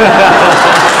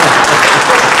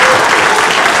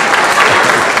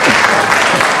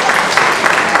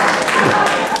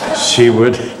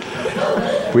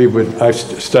 I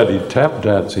studied tap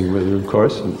dancing with her, of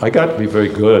course, and I got to be very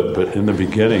good, but in the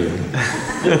beginning,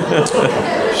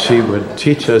 she would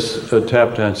teach us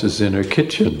tap dances in her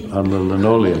kitchen on the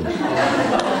linoleum.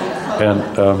 And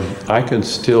I can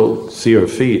still see her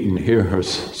feet and hear her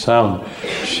sound.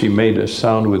 She made a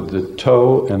sound with the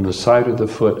toe and the side of the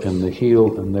foot and the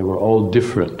heel, and they were all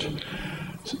different.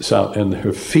 And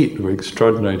her feet were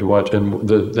extraordinary to watch. And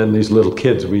then these little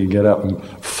kids, we'd get up and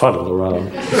fuddle around.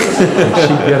 And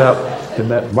she'd get up in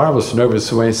that marvelous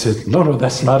nervous way and say, no,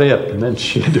 that's not it. And then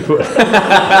she'd do it.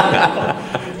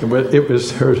 It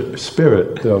was her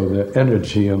spirit, though, the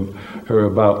energy of her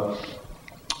about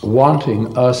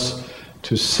wanting us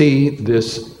to see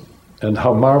this and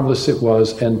how marvelous it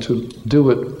was, and to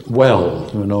do it well,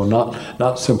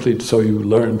 not simply so you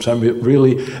learn something,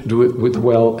 really do it with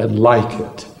well and like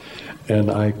it. And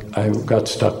I got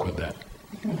stuck with that.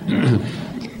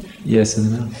 Yes, in the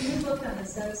middle. Your book on the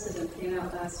Asceticism came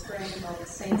out last spring called The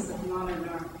Saints of Modern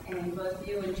Art, and both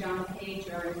you and John Cage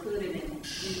are included in it.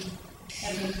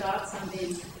 Have any thoughts on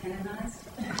being canonized?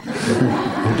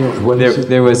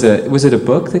 Was it a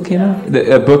book that came out?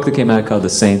 A book that came out called The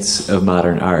Saints of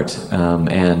Modern Art,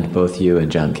 and both you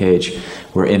and John Cage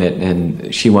were in it,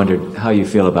 and she wondered how you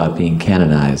feel about being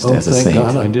canonized as a saint. Oh,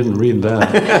 thank God I didn't read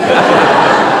that.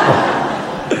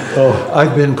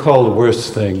 I've been called worse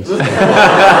things.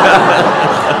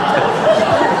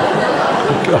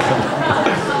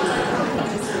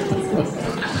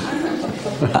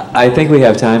 I think we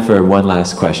have time for one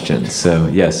last question, so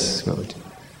yes. I'm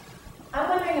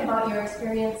wondering about your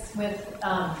experience with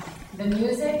the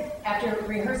music after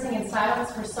rehearsing in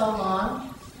silence for so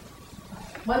long.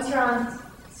 Once you're on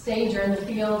stage or in the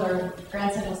field or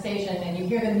Grand Central Station and you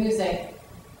hear the music,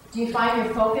 do you find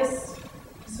your focus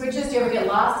switches? Do you ever get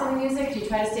lost in the music? Do you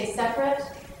try to stay separate?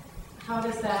 How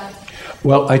does that?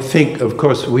 Well, I think, of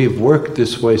course, we've worked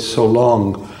this way so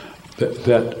long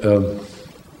that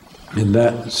in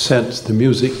that sense, the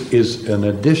music is an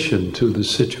addition to the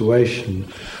situation,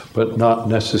 but not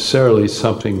necessarily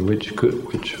something which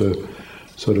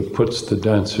sort of puts the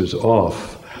dancers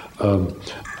off.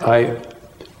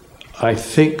 I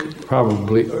think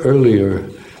probably earlier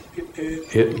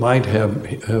it might have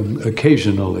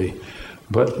occasionally,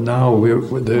 but now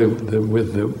with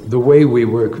the way we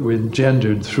work, we're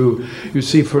gendered through. You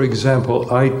see, for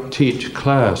example, I teach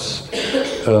class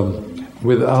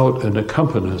without an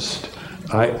accompanist.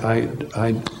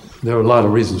 There are a lot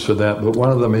of reasons for that, but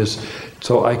one of them is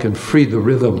so I can free the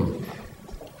rhythm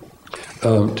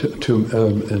and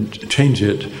change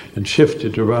it and shift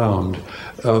it around.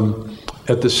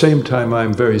 At the same time,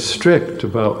 I'm very strict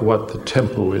about what the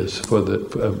tempo is for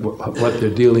what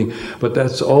they're dealing. But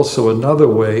that's also another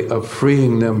way of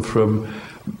freeing them from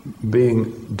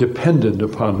being dependent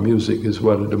upon music, is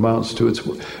what it amounts to. It's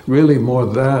really more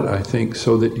that, I think,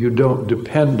 so that you don't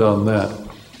depend on that.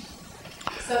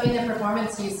 So in the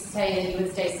performance, you say that you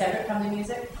would stay separate from the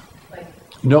music?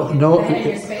 No.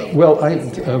 Well,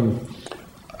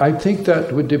 I think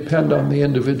that would depend on the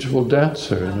individual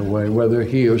dancer in a way, whether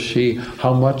he or she,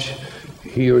 how much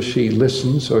he or she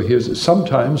listens or hears it.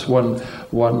 Sometimes one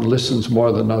listens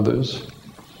more than others.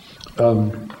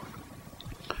 And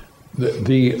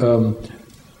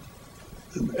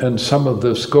some of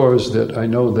the scores that I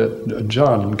know that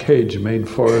John Cage made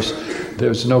for us,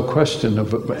 there's no question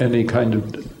of any kind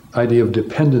of idea of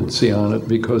dependency on it,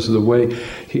 because of the way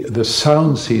the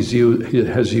sounds he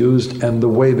has used and the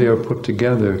way they are put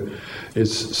together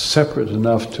is separate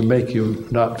enough to make you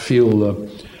not feel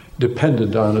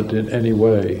dependent on it in any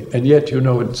way, and yet you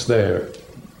know it's there.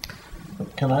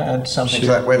 Can I add something to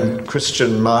that? When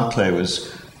Christian Marclay was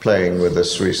playing with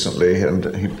us recently,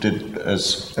 and he did,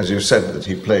 as you said, that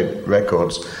he played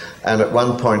records, and at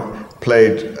one point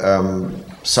played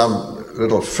some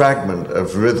little fragment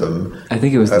of rhythm. I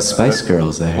think it was the Spice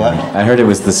Girls. I heard it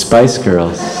was the Spice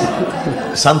Girls.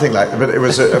 Something like that, but it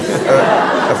was a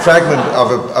fragment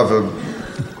of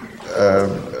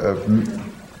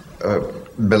a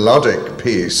melodic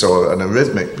piece or an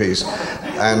rhythmic piece,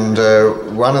 and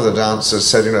one of the dancers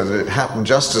said, you know, that it happened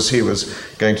just as he was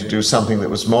going to do something that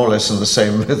was more or less in the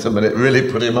same rhythm, and it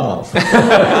really put him off.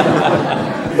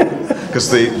 Because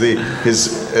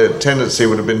his tendency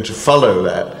would have been to follow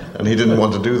that, and he didn't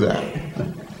want to do that.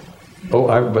 Oh,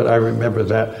 but I remember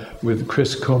that with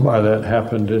Chris Kumar that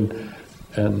happened,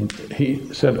 and he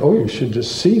said, "Oh, you should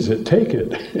just seize it, take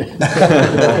it."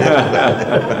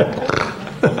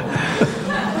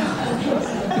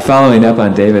 Following up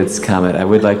on David's comment, I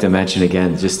would like to mention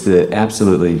again just the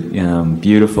absolutely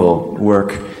beautiful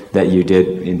work that you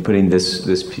did in putting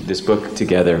this book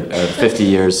together, 50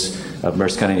 years of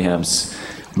Merce Cunningham's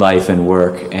life and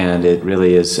work, and it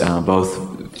really is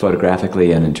both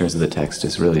photographically and in terms of the text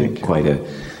is really quite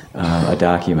a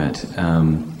document.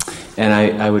 And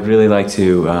I would really like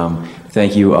to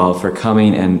thank you all for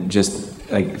coming, and just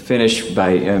finish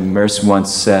by, Merce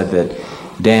once said that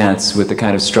dance, with the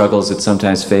kind of struggles it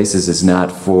sometimes faces, is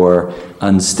not for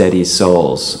unsteady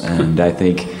souls. And I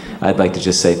think I'd like to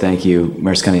just say thank you,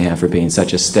 Merce Cunningham, for being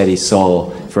such a steady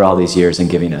soul for all these years and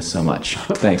giving us so much.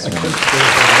 Thanks very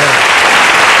much.